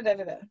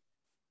da-da-da-da-da-da.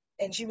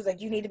 And she was like,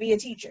 you need to be a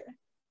teacher.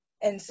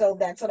 And so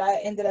that's what I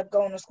ended up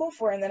going to school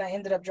for. And then I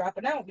ended up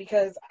dropping out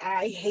because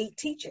I hate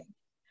teaching.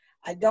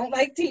 I don't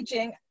like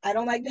teaching. I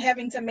don't like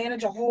having to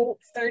manage a whole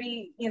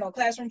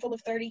classroom full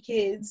of 30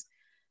 kids.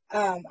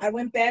 I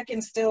went back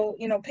and still,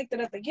 picked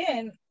it up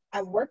again.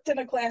 I worked in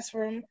a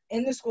classroom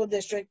in the school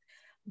district,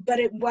 but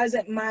it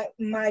wasn't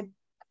my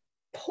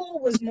pull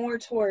was more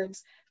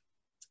towards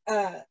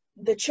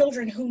the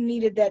children who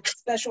needed that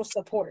special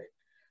support.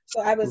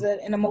 So I was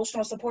an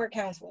emotional support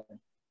counselor,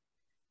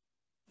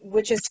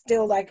 which is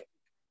still like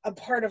a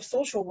part of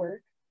social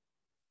work.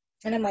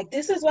 And I'm like,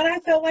 this is what I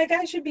felt like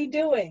I should be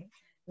doing.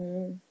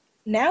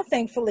 Now,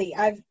 thankfully,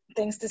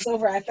 thanks to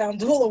Silver, I found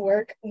doula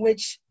work,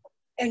 which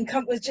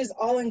was just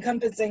all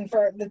encompassing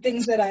for the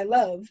things that I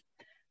love.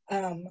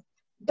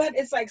 But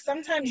it's like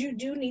sometimes you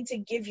do need to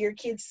give your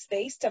kids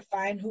space to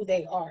find who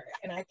they are.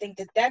 And I think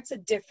that that's a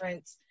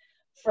difference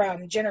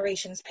from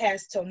generations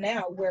past till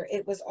now, where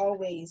it was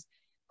always,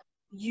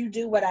 you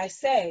do what I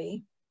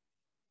say,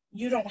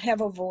 you don't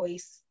have a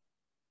voice,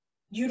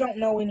 you don't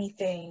know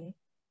anything,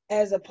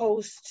 as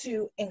opposed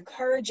to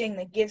encouraging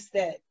the gifts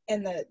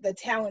and the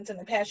talents and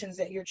the passions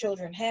that your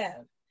children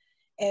have,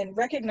 and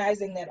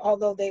recognizing that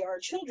although they are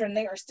children,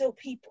 they are still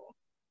people.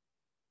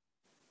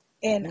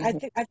 And I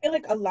feel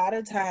like a lot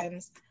of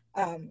times,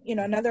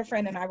 another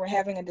friend and I were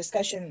having a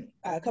discussion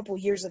a couple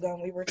years ago,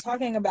 and we were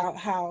talking about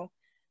how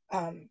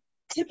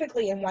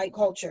typically in white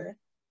culture,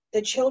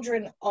 the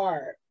children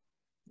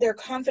their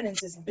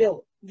confidence is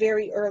built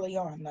very early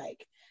on.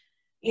 Like,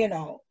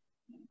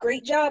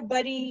 great job,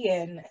 buddy.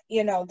 And,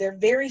 you know, they're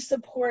very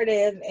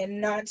supportive and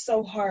not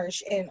so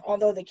harsh. And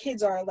although the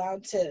kids are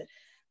allowed to,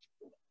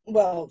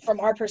 well, from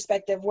our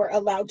perspective, we're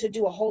allowed to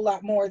do a whole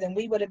lot more than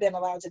we would have been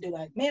allowed to do.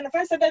 Like, man, if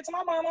I said that to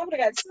my mom, I would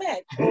have got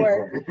smacked.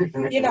 Or,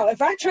 you know,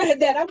 if I tried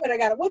that, I would have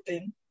got a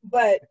whooping.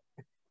 But,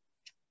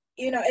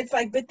 you know, it's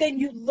like, but then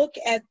you look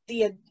at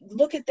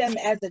them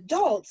as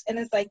adults, and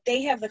it's like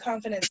they have the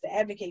confidence to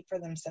advocate for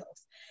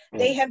themselves.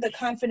 They have the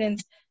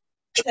confidence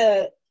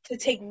to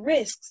take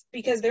risks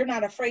because they're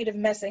not afraid of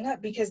messing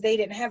up, because they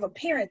didn't have a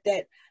parent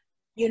that,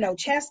 you know,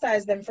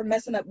 chastised them for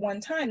messing up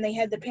one time. They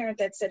had the parent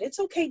that said, it's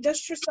okay,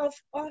 dust yourself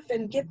off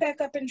and get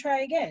back up and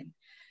try again.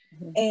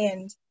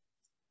 And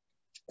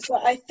so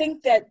I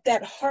think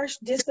that harsh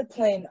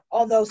discipline,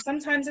 although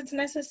sometimes it's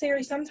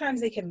necessary,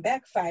 sometimes it can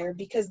backfire,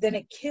 because then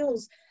it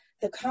kills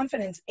the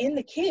confidence in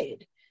the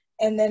kid.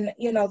 And then,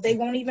 you know, they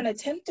won't even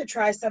attempt to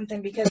try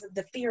something because of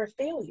the fear of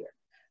failure.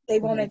 They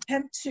won't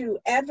attempt to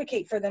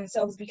advocate for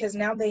themselves because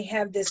now they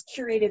have this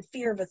curated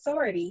fear of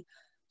authority.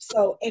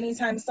 So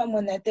anytime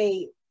someone that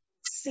they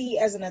see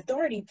as an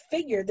authority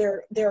figure,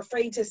 they're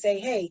afraid to say,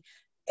 hey,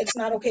 it's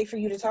not okay for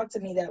you to talk to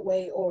me that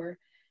way, or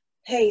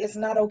hey, it's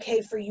not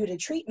okay for you to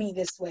treat me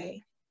this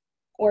way,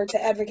 or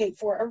to advocate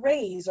for a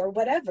raise or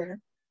whatever.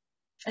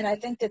 And I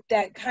think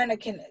that kind of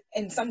can,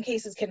 in some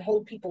cases, can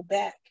hold people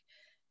back.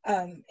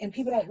 And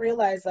people don't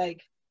realize, like,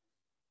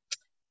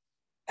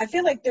 I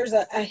feel like there's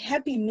a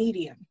happy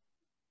medium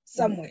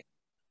somewhere.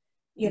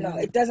 You know,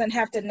 it doesn't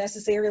have to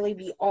necessarily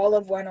be all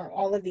of one or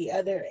all of the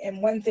other.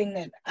 And one thing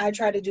that I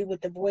try to do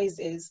with the boys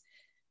is,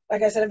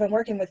 like I said, I've been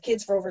working with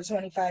kids for over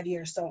 25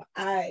 years. So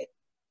I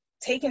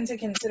take into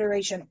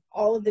consideration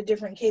all of the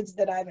different kids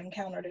that I've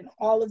encountered and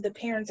all of the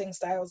parenting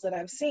styles that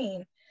I've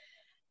seen,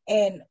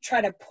 and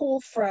try to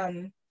pull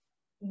from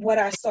what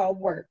I saw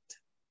worked.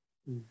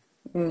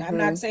 I'm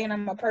not saying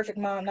I'm a perfect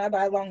mom, not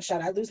by a long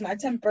shot. I lose my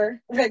temper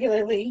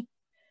regularly.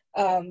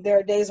 There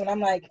are days when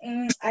I'm like,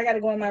 I got to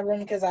go in my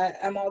room because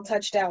I'm all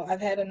touched out. I've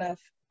had enough.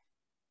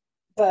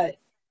 But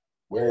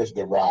where's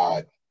the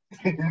rod?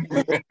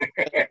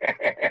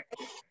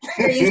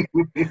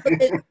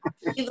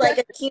 You've like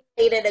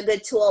accumulated a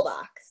good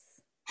toolbox.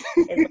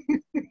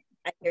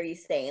 I hear you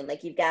saying,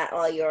 like, you've got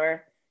all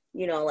your,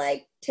 you know,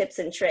 like tips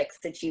and tricks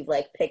that you've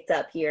like picked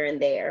up here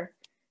and there,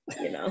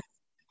 you know.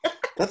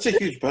 That's a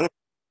huge benefit,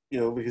 you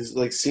know, because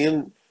like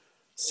seeing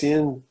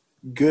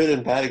good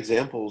and bad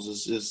examples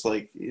is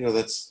like, you know,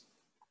 it's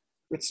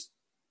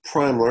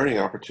prime learning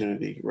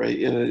opportunity, right?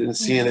 And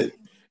seeing it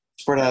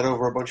spread out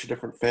over a bunch of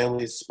different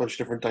families, a bunch of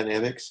different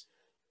dynamics,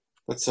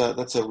 that's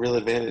a real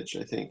advantage,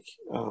 I think.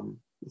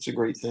 It's a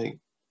great thing.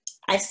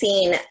 I've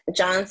seen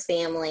John's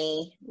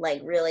family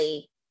like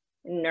really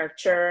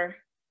nurture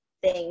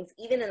things,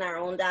 even in our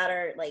own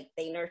daughter. Like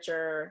they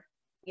nurture,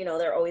 you know,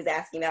 they're always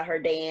asking about her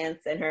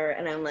dance and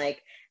I'm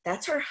like,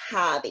 that's her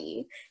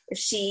hobby. If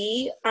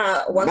she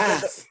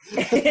wants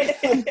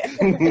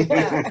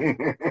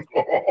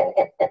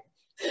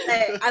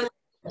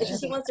if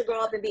she wants to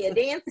grow up and be a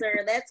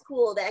dancer, that's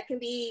cool. That can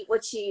be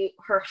what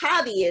her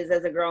hobby is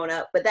as a grown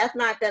up, but that's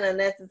not going to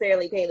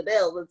necessarily pay the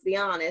bills. Let's be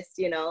honest,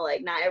 you know,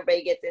 like not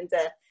everybody gets into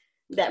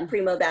that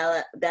prima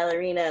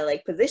ballerina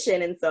like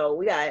position. And so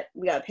we got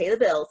to pay the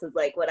bills is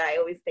like what I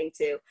always think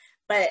too.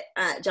 But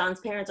John's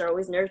parents are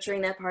always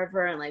nurturing that part of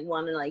her and like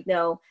wanting to like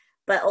know.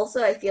 But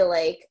also I feel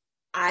like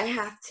I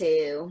have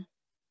to,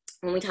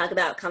 when we talk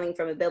about coming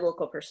from a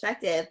biblical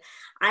perspective,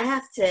 I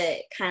have to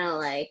kind of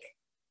like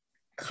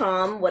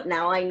calm what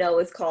now I know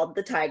is called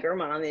the tiger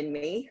mom in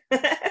me.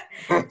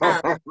 And,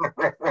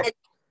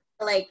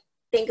 like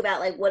think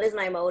about like, what is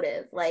my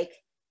motive? Like,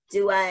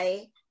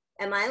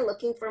 am I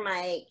looking for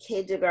my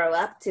kid to grow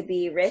up to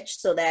be rich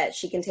so that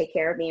she can take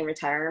care of me in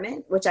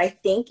retirement, which I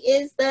think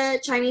is the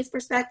Chinese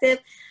perspective.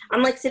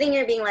 I'm like sitting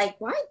here being like,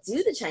 why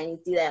do the Chinese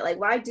do that? Like,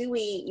 why do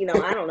we, you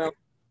know, I don't know.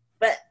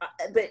 But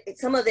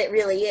some of it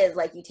really is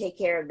like you take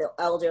care of the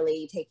elderly,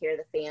 you take care of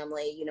the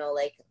family, you know,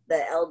 like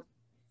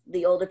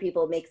the older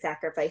people make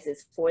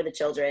sacrifices for the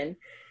children.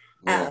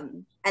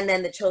 And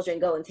then the children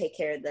go and take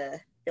care of the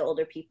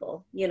older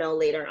people, you know,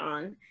 later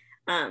on.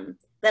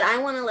 But I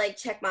want to like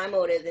check my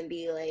motive and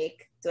be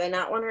like, do I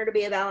not want her to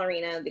be a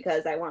ballerina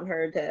because I want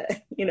her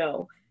to, you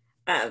know,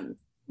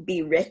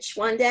 be rich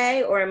one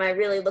day? Or am I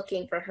really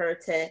looking for her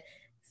to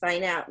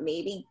find out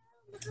maybe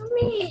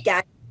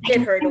God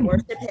did her to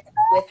worship him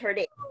with her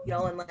day, you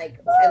know, and like,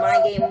 am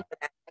I game for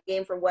that?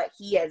 Game for what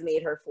he has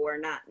made her for,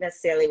 not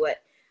necessarily what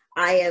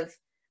I have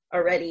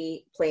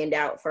already planned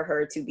out for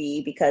her to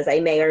be, because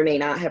I may or may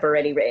not have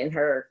already written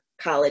her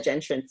college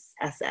entrance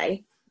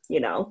essay,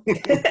 you know.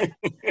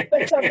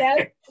 but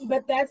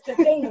that's the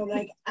thing though,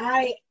 like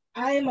I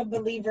am a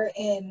believer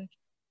in,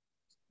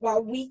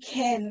 while we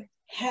can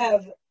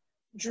have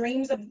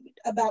dreams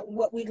about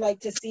what we'd like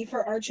to see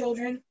for our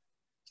children,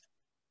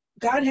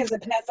 God has a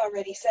path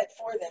already set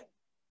for them.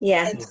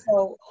 Yeah. And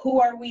so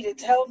who are we to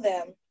tell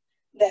them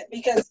that?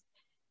 Because,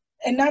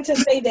 and not to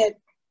say that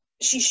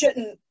she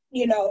shouldn't,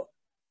 you know,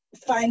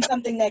 find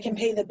something that can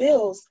pay the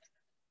bills,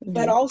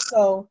 but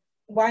also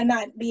why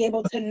not be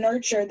able to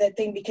nurture that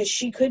thing? Because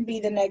she could be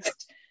the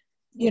next,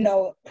 you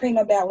know,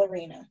 prima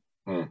ballerina.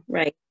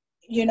 Right.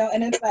 You know,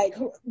 and it's like,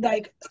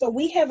 so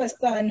we have a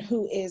son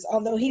who is,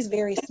 although he's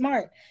very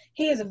smart,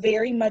 he is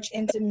very much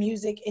into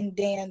music and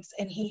dance,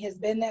 and he has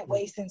been that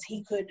way since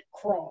he could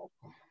crawl.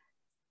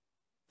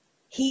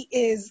 He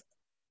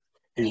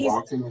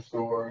walks in the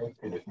store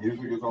and his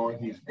music is on,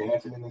 he's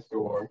dancing in the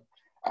store.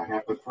 I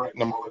have to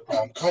threaten him all the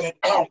time, cut it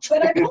out.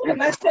 But I told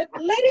him, I said,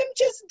 let him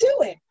just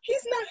do it.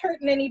 He's not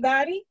hurting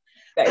anybody.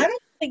 Right. I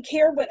don't really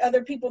care what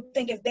other people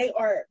think if they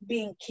are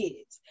being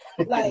kids.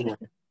 Like,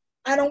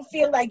 I don't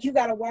feel like you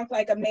got to walk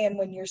like a man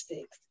when you're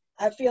 6.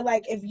 I feel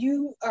like if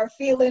you are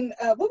feeling,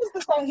 what was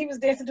the song he was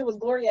dancing to? It was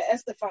Gloria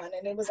Estefan,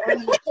 and it was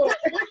on the floor.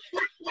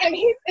 And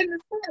he's in the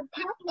store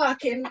pop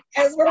locking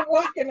as we're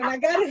walking, and I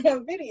got it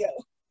on video.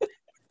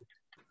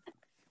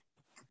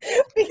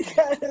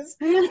 Because,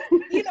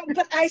 you know,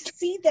 but I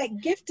see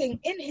that gifting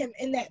in him,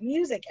 in that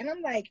music, and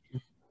I'm like,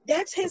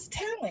 that's his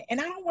talent,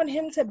 and I don't want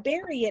him to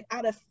bury it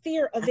out of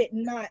fear of it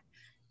not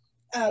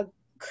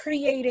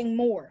creating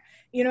more.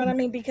 You know what I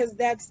mean? Because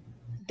that's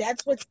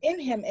what's in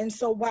him. And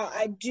so while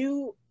I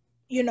do,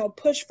 you know,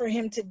 push for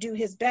him to do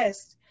his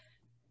best,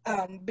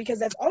 because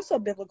that's also a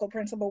biblical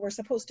principle, we're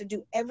supposed to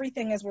do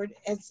everything as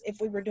if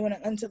we were doing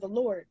it unto the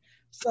Lord.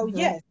 So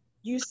yes,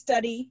 you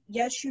study,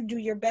 yes, you do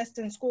your best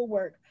in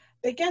schoolwork,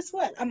 but guess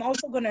what? I'm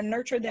also going to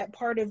nurture that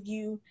part of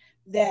you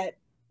that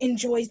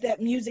enjoys that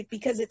music,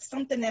 because it's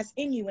something that's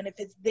in you, and if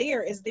it's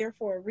there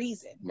for a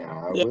reason.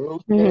 Now I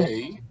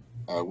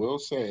will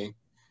say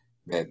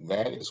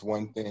that is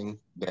one thing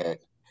that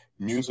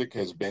music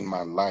has been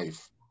my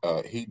life.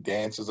 He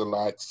dances a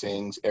lot,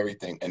 sings,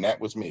 everything, and that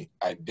was me.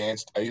 I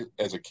danced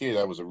as a kid.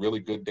 I was a really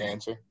good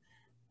dancer.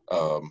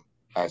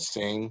 I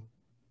sing.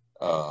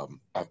 I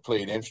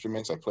played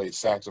instruments. I played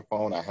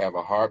saxophone. I have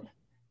a harp,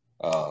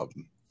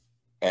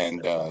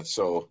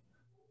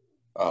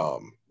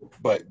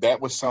 but that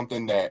was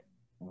something that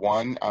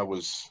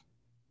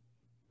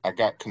I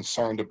got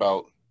concerned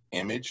about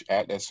image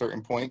at a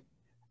certain point.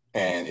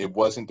 And it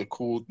wasn't the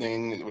cool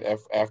thing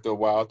after a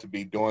while to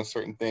be doing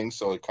certain things,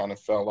 so it kind of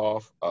fell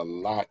off a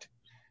lot.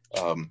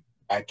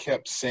 I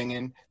kept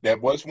singing. That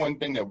was one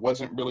thing that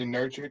wasn't really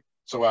nurtured.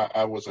 So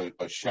I was a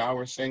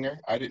shower singer.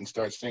 I didn't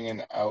start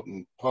singing out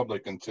in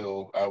public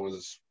until I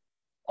was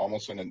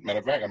almost matter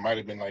of fact, I might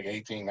have been like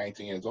 18,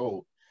 19 years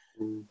old.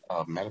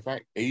 Matter of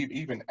fact,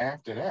 even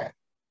after that.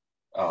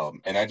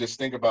 And I just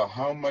think about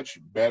how much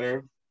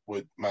better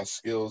would my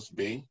skills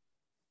be.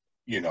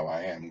 You know,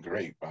 I am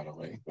great, by the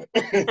way, but,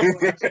 but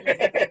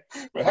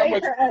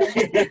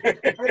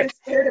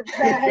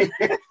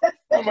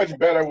how much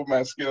better would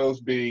my skills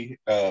be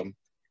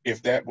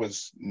if that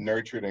was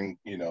nurtured and,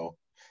 you know,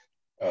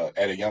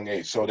 at a young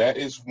age? So that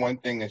is one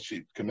thing that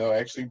Camille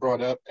actually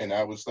brought up, and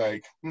I was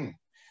like,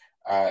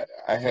 I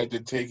had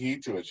to take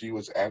heed to it. She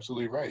was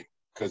absolutely right,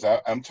 because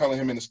I'm telling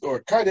him in the store,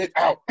 cut it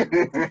out.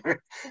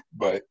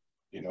 But,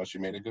 you know, she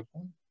made a good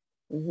point.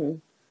 Mm-hmm.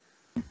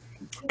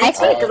 I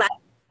think because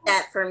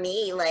that for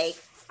me, like,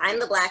 I'm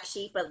the black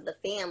sheep of the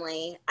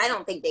family. I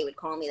don't think they would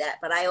call me that,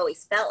 but I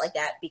always felt like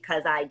that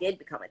because I did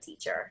become a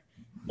teacher,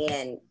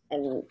 and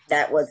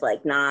that was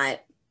like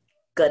not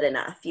good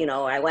enough. You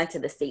know, I went to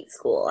the state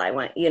school. I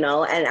went, you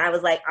know, and I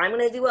was like, I'm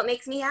going to do what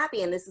makes me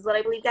happy, and this is what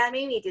I believe God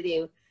made me to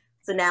do.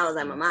 So now as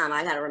I'm a mom,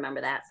 I got to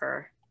remember that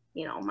for,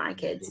 you know, my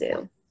kids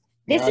too.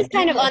 This is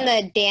kind of on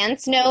the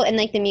dance note and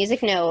like the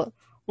music note.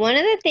 One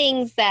of the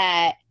things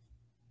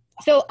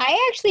so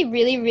I actually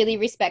really, really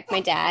respect my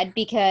dad,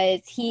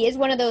 because he is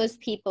one of those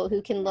people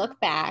who can look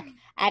back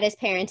at his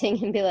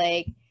parenting and be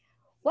like,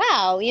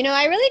 wow, you know,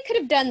 I really could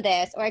have done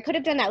this, or I could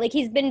have done that. Like,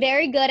 he's been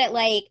very good at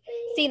like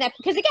seeing that,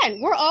 because again,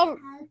 we all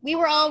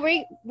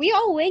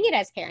wing it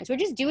as parents. We're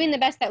just doing the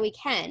best that we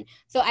can.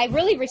 So I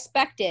really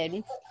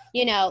respected,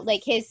 you know,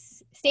 like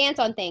his stance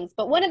on things.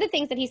 But one of the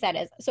things that he said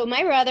is, so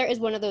my brother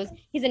is one of those,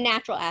 he's a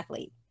natural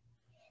athlete.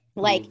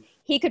 Like,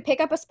 he could pick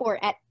up a sport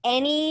at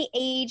any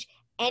age,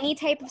 any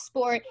type of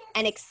sport,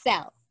 and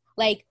excel.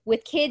 Like,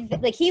 with kids,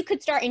 like, he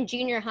could start in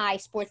junior high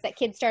sports that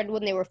kids started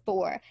when they were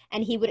 4,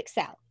 and he would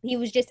excel. He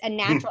was just a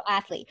natural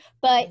athlete.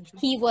 But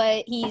he's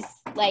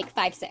like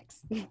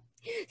 5'6".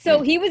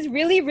 So he was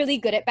really, really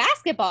good at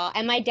basketball.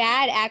 And my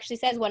dad actually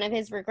says one of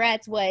his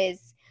regrets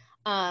was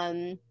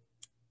kind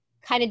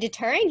of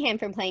deterring him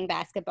from playing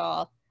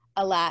basketball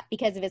a lot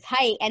because of his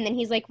height. And then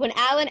he's like, when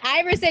Allen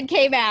Iverson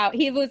came out,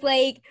 he was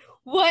like,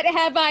 what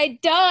have I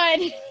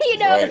done? You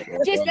know,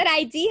 just that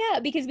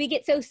idea, because we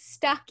get so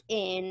stuck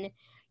in,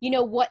 you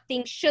know, what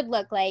things should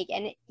look like.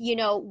 And, you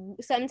know,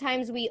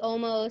 sometimes we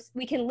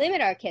can limit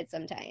our kids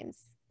sometimes.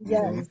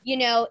 Yes. You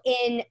know,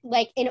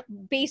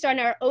 based on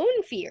our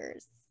own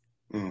fears.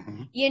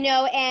 You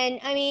know, and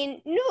I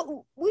mean,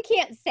 no, we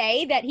can't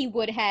say that he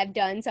would have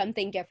done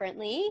something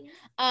differently.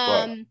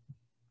 You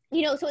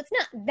know, so it's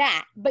not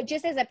that, but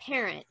just as a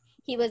parent,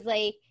 he was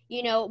like,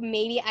 you know,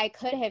 maybe I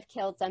could have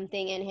killed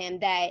something in him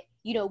that,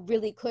 you know,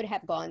 really could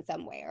have gone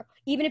somewhere,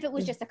 even if it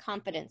was just a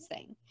confidence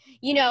thing,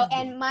 you know.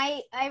 And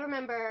I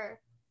remember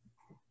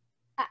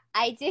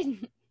I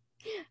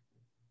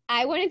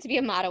I wanted to be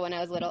a model when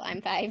I was little.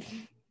 I'm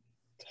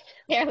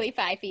barely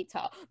 5 feet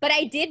tall, but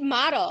I did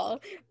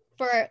model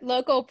for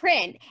local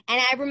print.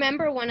 And I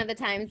remember one of the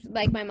times,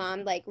 like, my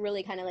mom, like,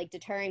 really kind of, like,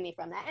 deterring me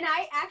from that. And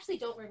I actually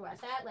don't regret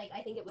that. Like,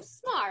 I think it was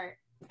smart,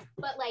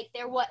 but, like,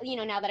 there was, you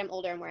know, now that I'm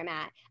older and where I'm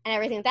at and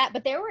everything like that.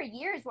 But there were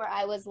years where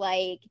I was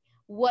like,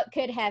 what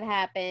could have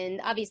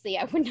happened? Obviously,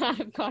 I would not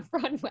have gone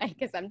Broadway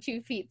because I'm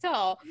 2 feet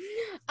tall.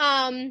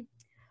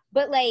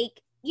 But, like,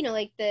 you know,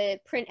 like the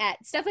print ad,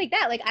 stuff like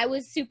that. Like, I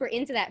was super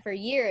into that for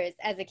years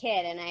as a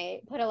kid, and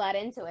I put a lot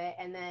into it.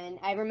 And then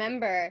I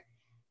remember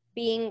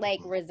being,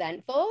 like,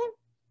 resentful.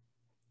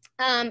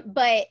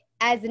 But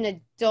as an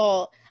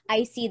adult,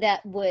 I see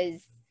that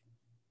was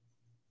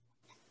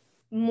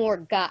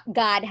more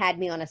God had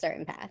me on a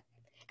certain path.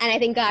 And I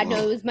think God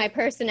knows my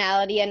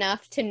personality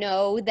enough to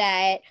know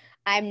that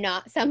I'm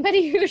not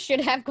somebody who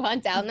should have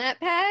gone down that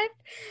path.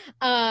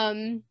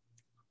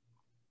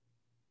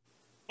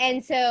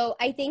 And so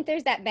I think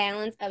there's that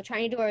balance of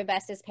trying to do our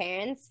best as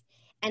parents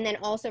and then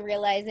also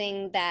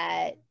realizing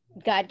that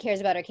God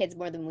cares about our kids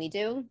more than we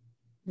do.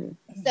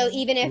 So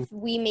even if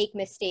we make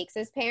mistakes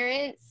as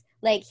parents,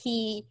 like,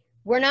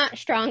 we're not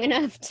strong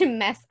enough to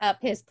mess up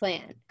his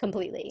plan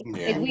completely.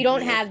 Yeah. Like, we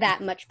don't have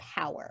that much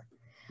power.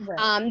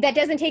 Right. That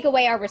doesn't take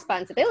away our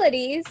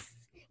responsibilities.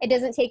 It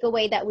doesn't take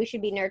away that we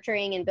should be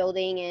nurturing and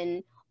building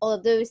and all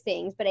of those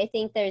things. But I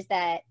think there's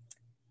that,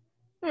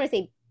 I don't want to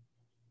say,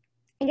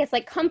 I guess,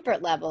 like,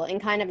 comfort level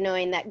and kind of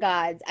knowing that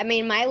I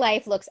mean, my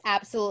life looks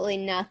absolutely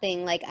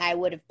nothing like I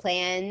would have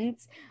planned.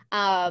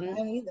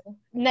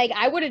 Like,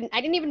 I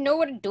didn't even know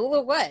what a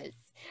doula was.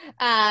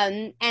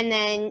 And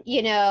then,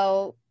 you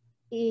know,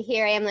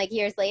 here I am, like,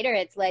 years later,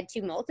 it's led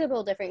to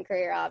multiple different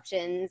career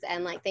options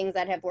and, like, things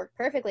that have worked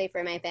perfectly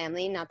for my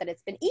family. Not that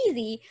it's been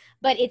easy,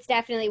 but it's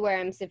definitely where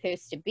I'm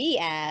supposed to be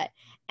at.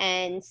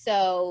 And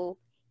so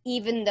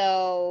even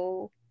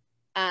though,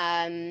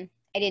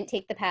 I didn't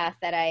take the path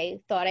that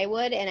I thought I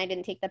would, and I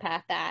didn't take the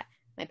path that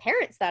my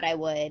parents thought I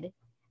would,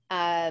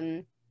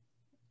 I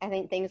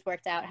think things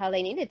worked out how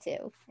they needed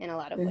to in a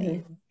lot of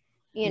ways,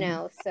 you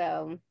know,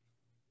 so.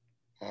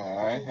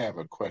 I have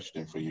a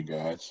question for you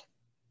guys.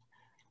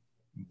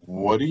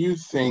 What do you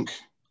think,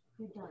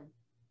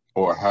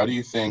 or how do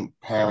you think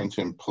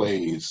parenting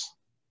plays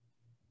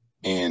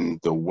in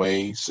the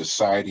way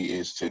society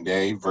is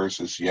today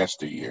versus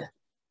yesteryear?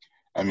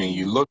 I mean,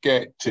 you look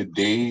at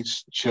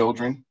today's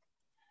children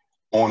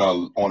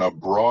on a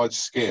broad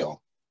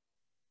scale,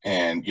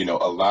 and, you know,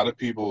 a lot of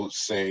people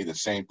say the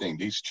same thing.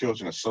 These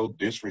children are so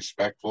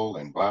disrespectful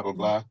and blah, blah,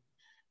 blah.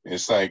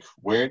 It's like,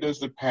 where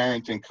does the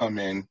parenting come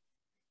in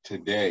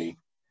today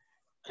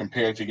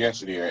compared to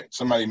yesterday?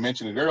 Somebody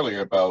mentioned it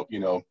earlier about,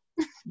 you know,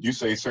 you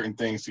say certain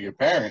things to your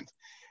parents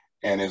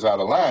and it's out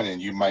of line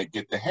and you might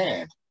get the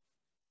hand.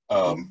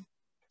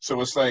 So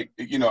it's like,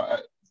 you know,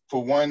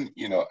 for one,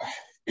 you know,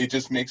 it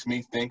just makes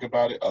me think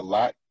about it a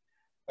lot.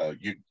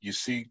 You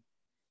see,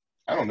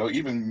 I don't know,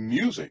 even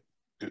music,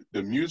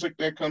 the music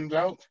that comes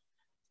out,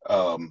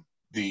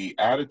 the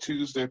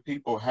attitudes that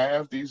people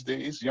have these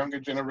days, younger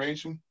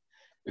generation.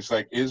 It's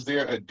like, is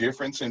there a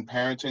difference in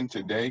parenting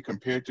today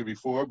compared to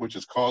before, which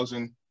is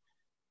causing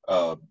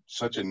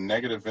such a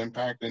negative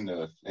impact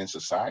in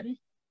society?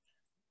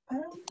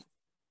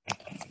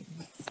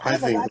 I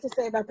have a lot to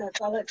say about that,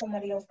 so I'll let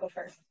somebody else go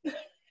first.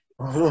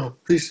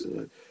 Please.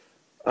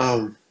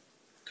 I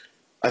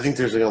think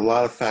there's, like, a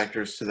lot of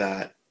factors to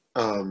that.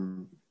 I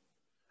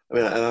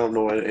mean, I don't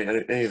know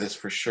any of this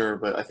for sure,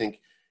 but I think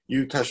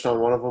you touched on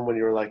one of them when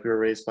you were like, we were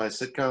raised by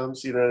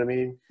sitcoms, you know what I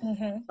mean?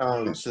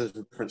 So there's a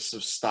difference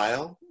of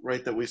style,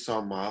 right, that we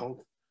saw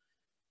modeled.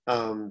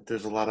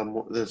 There's a lot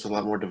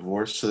more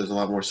divorce, so there's a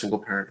lot more single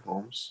parent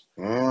homes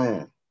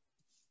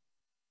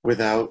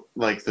without,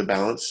 like, the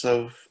balance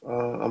of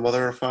a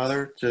mother or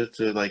father to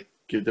like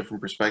give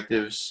different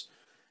perspectives.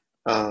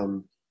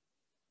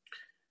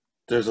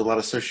 There's a lot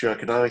of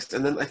socioeconomics,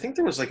 and then I think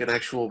there was, like, an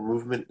actual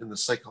movement in the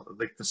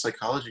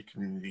psychology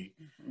community,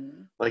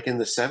 like in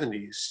the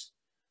 70s,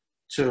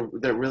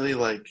 that really,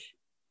 like,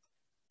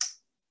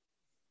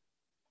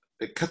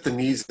 it cut the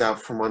knees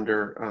out from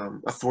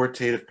under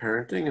authoritative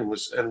parenting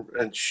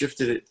and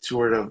shifted it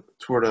toward a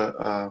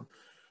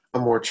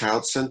more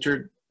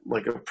child-centered,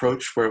 like,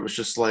 approach, where it was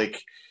just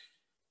like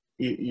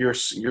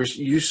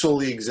you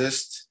solely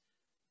exist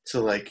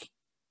to like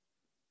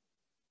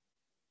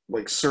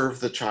serve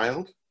the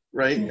child.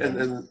 Right.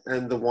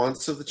 And the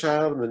wants of the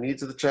child and the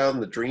needs of the child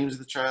and the dreams of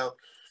the child,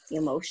 the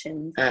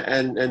emotions,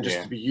 and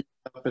just to be used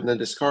up and then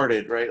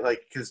discarded. Right.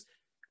 Like,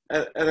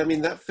 and I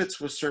mean, that fits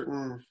with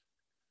certain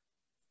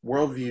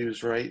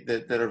worldviews, right,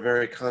 that are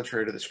very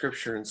contrary to the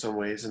scripture in some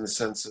ways, in the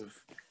sense of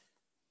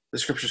the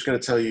scripture is going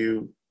to tell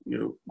you, you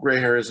know,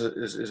 gray hair is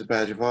a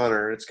badge of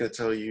honor. It's going to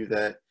tell you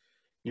that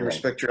you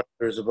respect your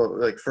elders above,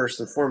 like, first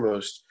and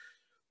foremost,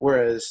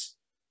 whereas,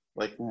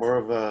 like, more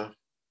of a,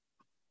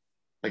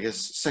 I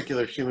guess,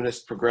 secular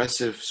humanist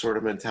progressive sort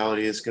of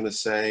mentality is going to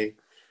say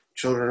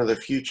children are the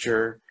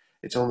future.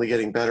 It's only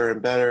getting better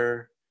and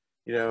better.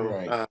 You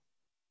know,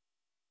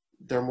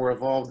 they're more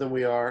evolved than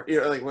we are.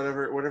 You know, like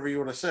whatever you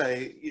want to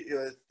say. You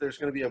know, there's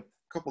going to be a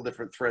couple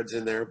different threads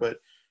in there, but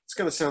it's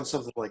going to sound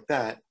something like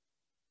that.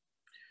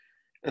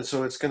 And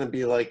so it's going to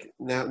be like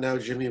now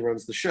Jimmy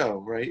runs the show,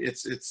 right?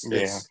 It's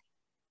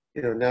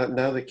you know,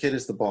 now the kid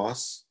is the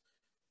boss,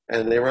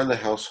 and they run the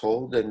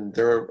household, and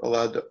they're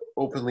allowed to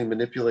openly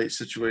manipulate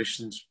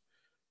situations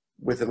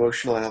with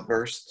emotional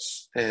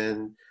outbursts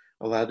and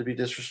allowed to be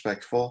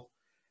disrespectful,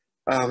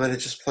 and it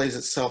just plays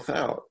itself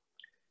out.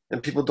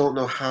 And people don't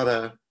know how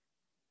to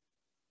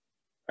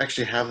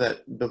actually have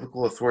that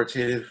biblical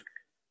authoritative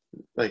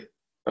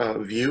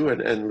view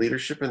and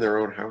leadership in their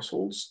own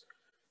households,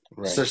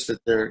 right, such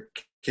that their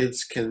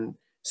kids can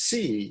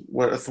see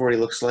what authority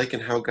looks like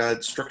and how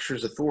God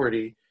structures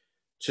authority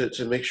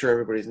to make sure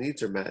everybody's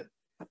needs are met.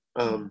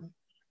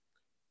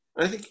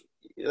 I think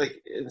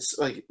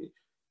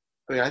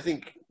I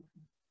think,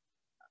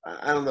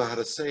 I don't know how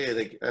to say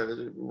it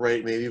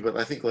right, maybe, but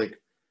I think like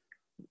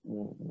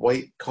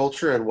white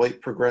culture and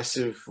white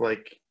progressive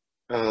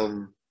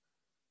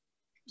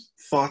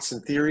thoughts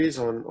and theories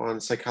on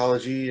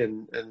psychology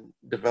and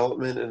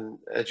development and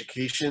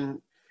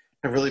education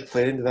have really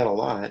played into that a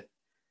lot.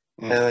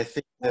 And I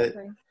think that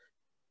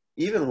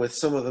even with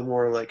some of the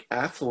more like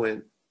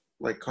affluent,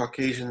 like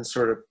Caucasian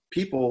sort of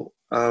people,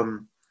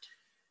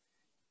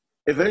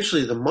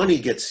 eventually the money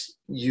gets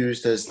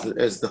used as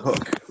the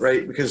hook,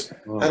 right? Because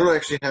I don't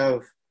actually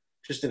have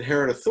just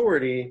inherent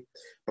authority,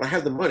 but I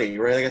have the money,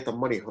 right? I got the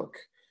money hook.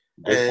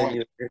 And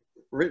you're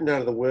written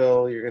out of the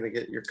will, you're going to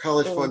get your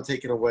college fund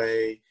taken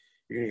away,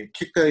 you're going to get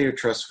kicked out of your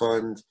trust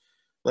fund.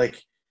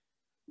 Like,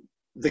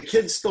 the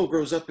kid still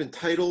grows up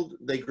entitled,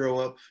 they grow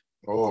up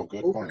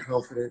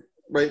overconfident,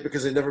 right?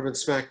 Because they've never been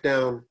smacked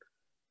down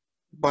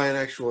by an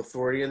actual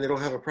authority, and they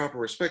don't have a proper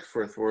respect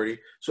for authority.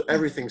 So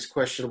everything's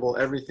questionable,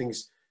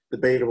 everything's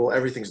debatable,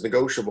 everything's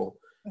negotiable.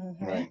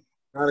 Right.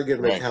 Not a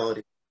good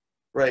mentality.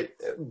 Right.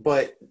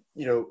 But,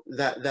 you know,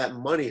 that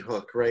money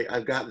hook, right?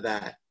 I've got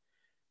that.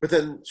 But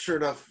then sure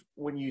enough,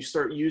 when you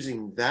start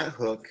using that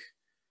hook,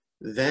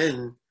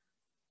 then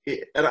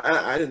and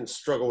I didn't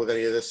struggle with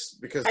any of this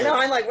because I know,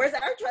 I'm like, where's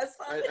our trust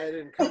fund? I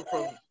didn't come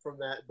from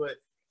that, but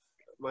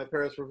my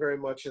parents were very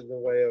much in the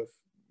way of,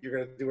 you're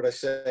going to do what I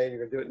say and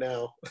you're going to do it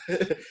now.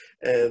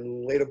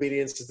 And late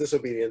obedience is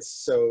disobedience.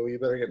 So you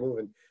better get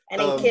moving.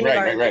 And in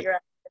kindergarten, figure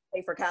out how to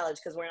pay for college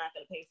because we're not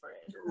going to pay for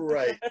it.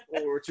 Right.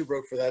 Well, we're too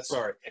broke for that.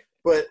 Sorry.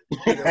 But,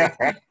 you know,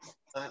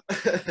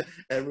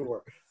 and we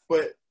were.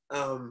 But,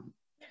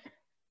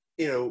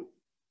 you know,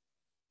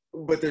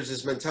 but there's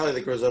this mentality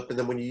that grows up. And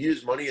then when you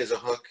use money as a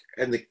hook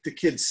and the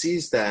kid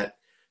sees that,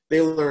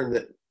 they learn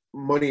that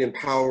money and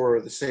power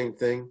are the same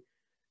thing.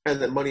 And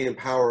that money and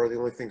power are the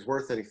only things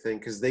worth anything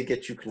because they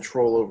get you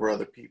control over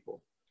other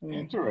people.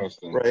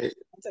 Interesting. Right.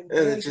 That's a And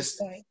really it good just,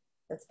 point.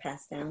 That's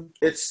passed down.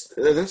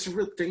 that's a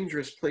real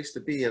dangerous place to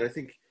be. And I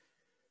think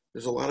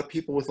there's a lot of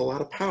people with a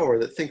lot of power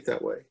that think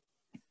that way.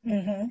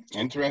 Mm-hmm.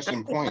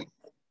 Interesting point.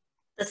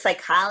 The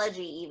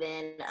psychology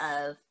even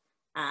of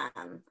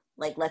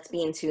like, let's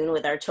be in tune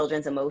with our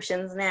children's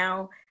emotions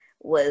now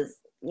was,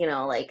 you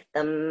know, like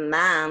the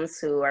moms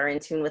who are in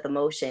tune with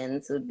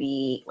emotions would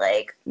be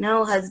like,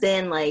 no,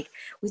 husband, like,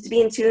 we have to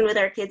be in tune with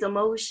our kids'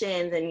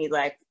 emotions. And he's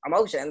like,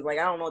 emotions? Like,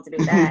 I don't know what to do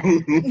with that.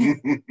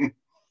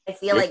 I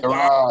feel like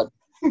dads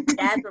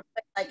were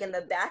put like in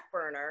the back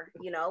burner,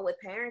 you know, with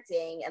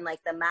parenting, and like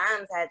the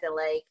moms had to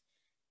like,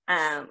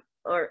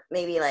 or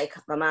maybe like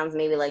the moms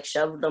maybe like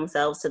shoved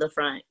themselves to the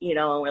front, you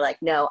know, and we're like,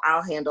 no,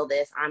 I'll handle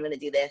this. I'm going to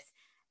do this.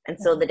 And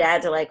so the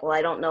dads are like, well,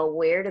 I don't know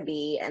where to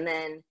be. And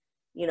then,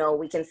 you know,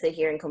 we can sit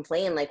here and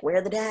complain, like, where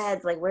are the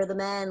dads? Like, where are the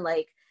men?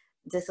 Like,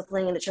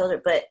 disciplining the children.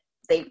 But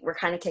they were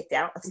kind of kicked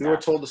out of stuff. We were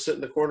told to sit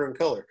in the corner and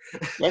color.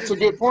 That's a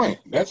good point.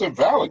 That's a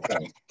valid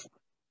point.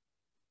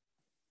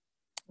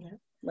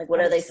 Like,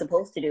 what are they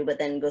supposed to do? But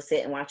then go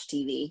sit and watch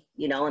TV,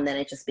 you know, and then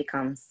it just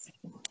becomes,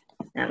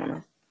 I don't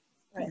know.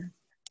 Right.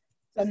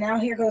 So now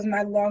here goes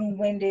my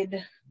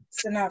long-winded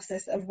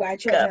synopsis of why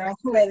children are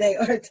where they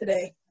are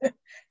today.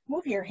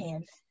 Move your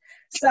hand.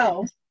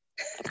 So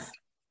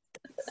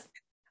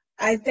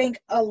I think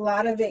a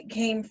lot of it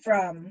came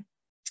from,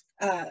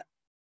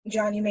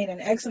 John, you made an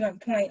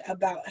excellent point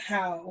about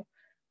how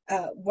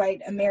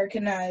white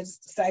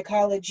Americanized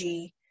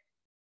psychology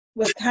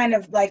was kind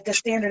of like the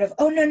standard of,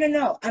 oh,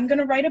 no, I'm going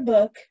to write a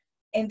book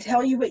and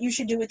tell you what you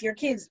should do with your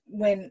kids,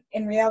 when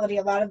in reality,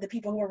 a lot of the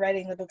people who were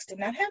writing the books did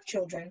not have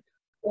children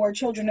or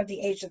children of the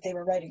age that they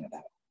were writing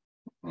about.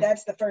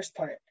 That's the first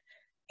part.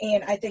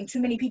 And I think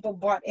too many people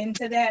bought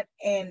into that,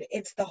 and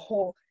it's the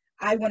whole,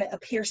 I want to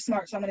appear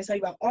smart, so I'm going to tell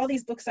you about all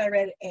these books I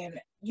read and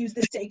use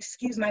this to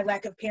excuse my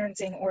lack of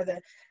parenting or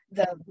the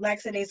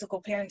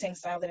lackadaisical parenting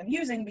style that I'm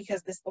using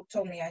because this book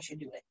told me I should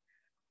do it.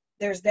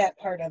 There's that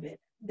part of it.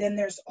 Then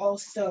there's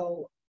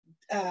also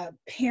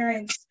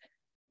parents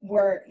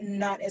were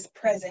not as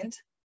present.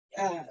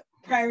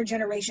 Prior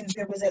generations,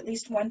 there was at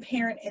least one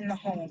parent in the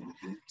home.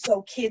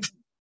 So kids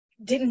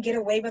didn't get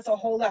away with a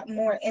whole lot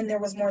more, and there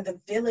was more the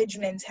village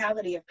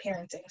mentality of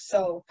parenting.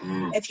 So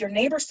if your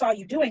neighbor saw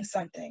you doing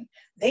something,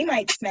 they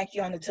might smack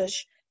you on the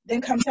tush then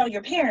come tell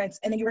your parents,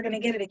 and then you were going to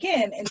get it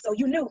again. And so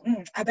you knew,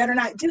 I better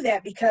not do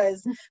that,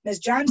 because Miss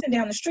Johnson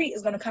down the street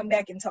is going to come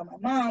back and tell my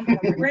mom or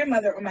my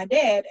grandmother or my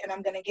dad, and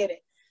I'm going to get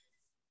it.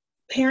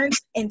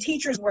 Parents and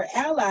teachers were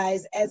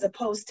allies as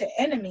opposed to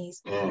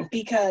enemies,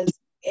 because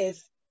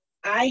if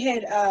my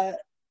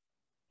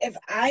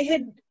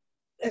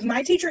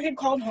teacher had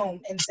called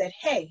home and said,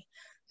 hey,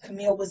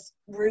 Camille was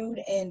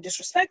rude and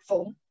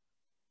disrespectful,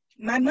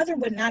 my mother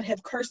would not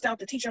have cursed out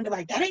the teacher and be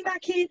like, that ain't my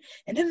kid,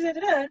 and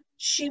da-da-da-da-da.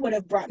 She would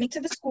have brought me to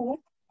the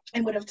school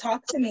and would have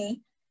talked to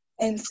me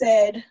and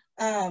said,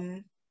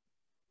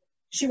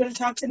 she would have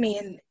talked to me,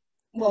 and,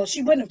 well,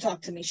 she wouldn't have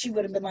talked to me. She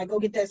would have been like, go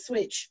get that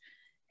switch,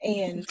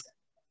 and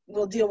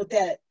we'll deal with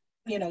that,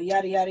 yada,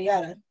 yada,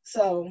 yada.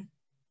 So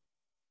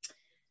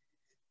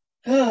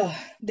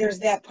there's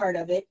that part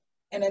of it.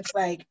 And it's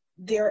like,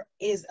 there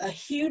is a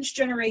huge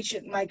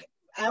generation, like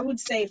I would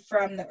say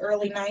from the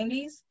early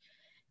 90s,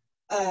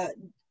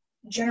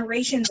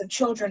 generations of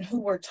children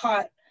who were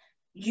taught,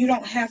 you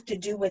don't have to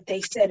do what they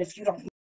said if you don't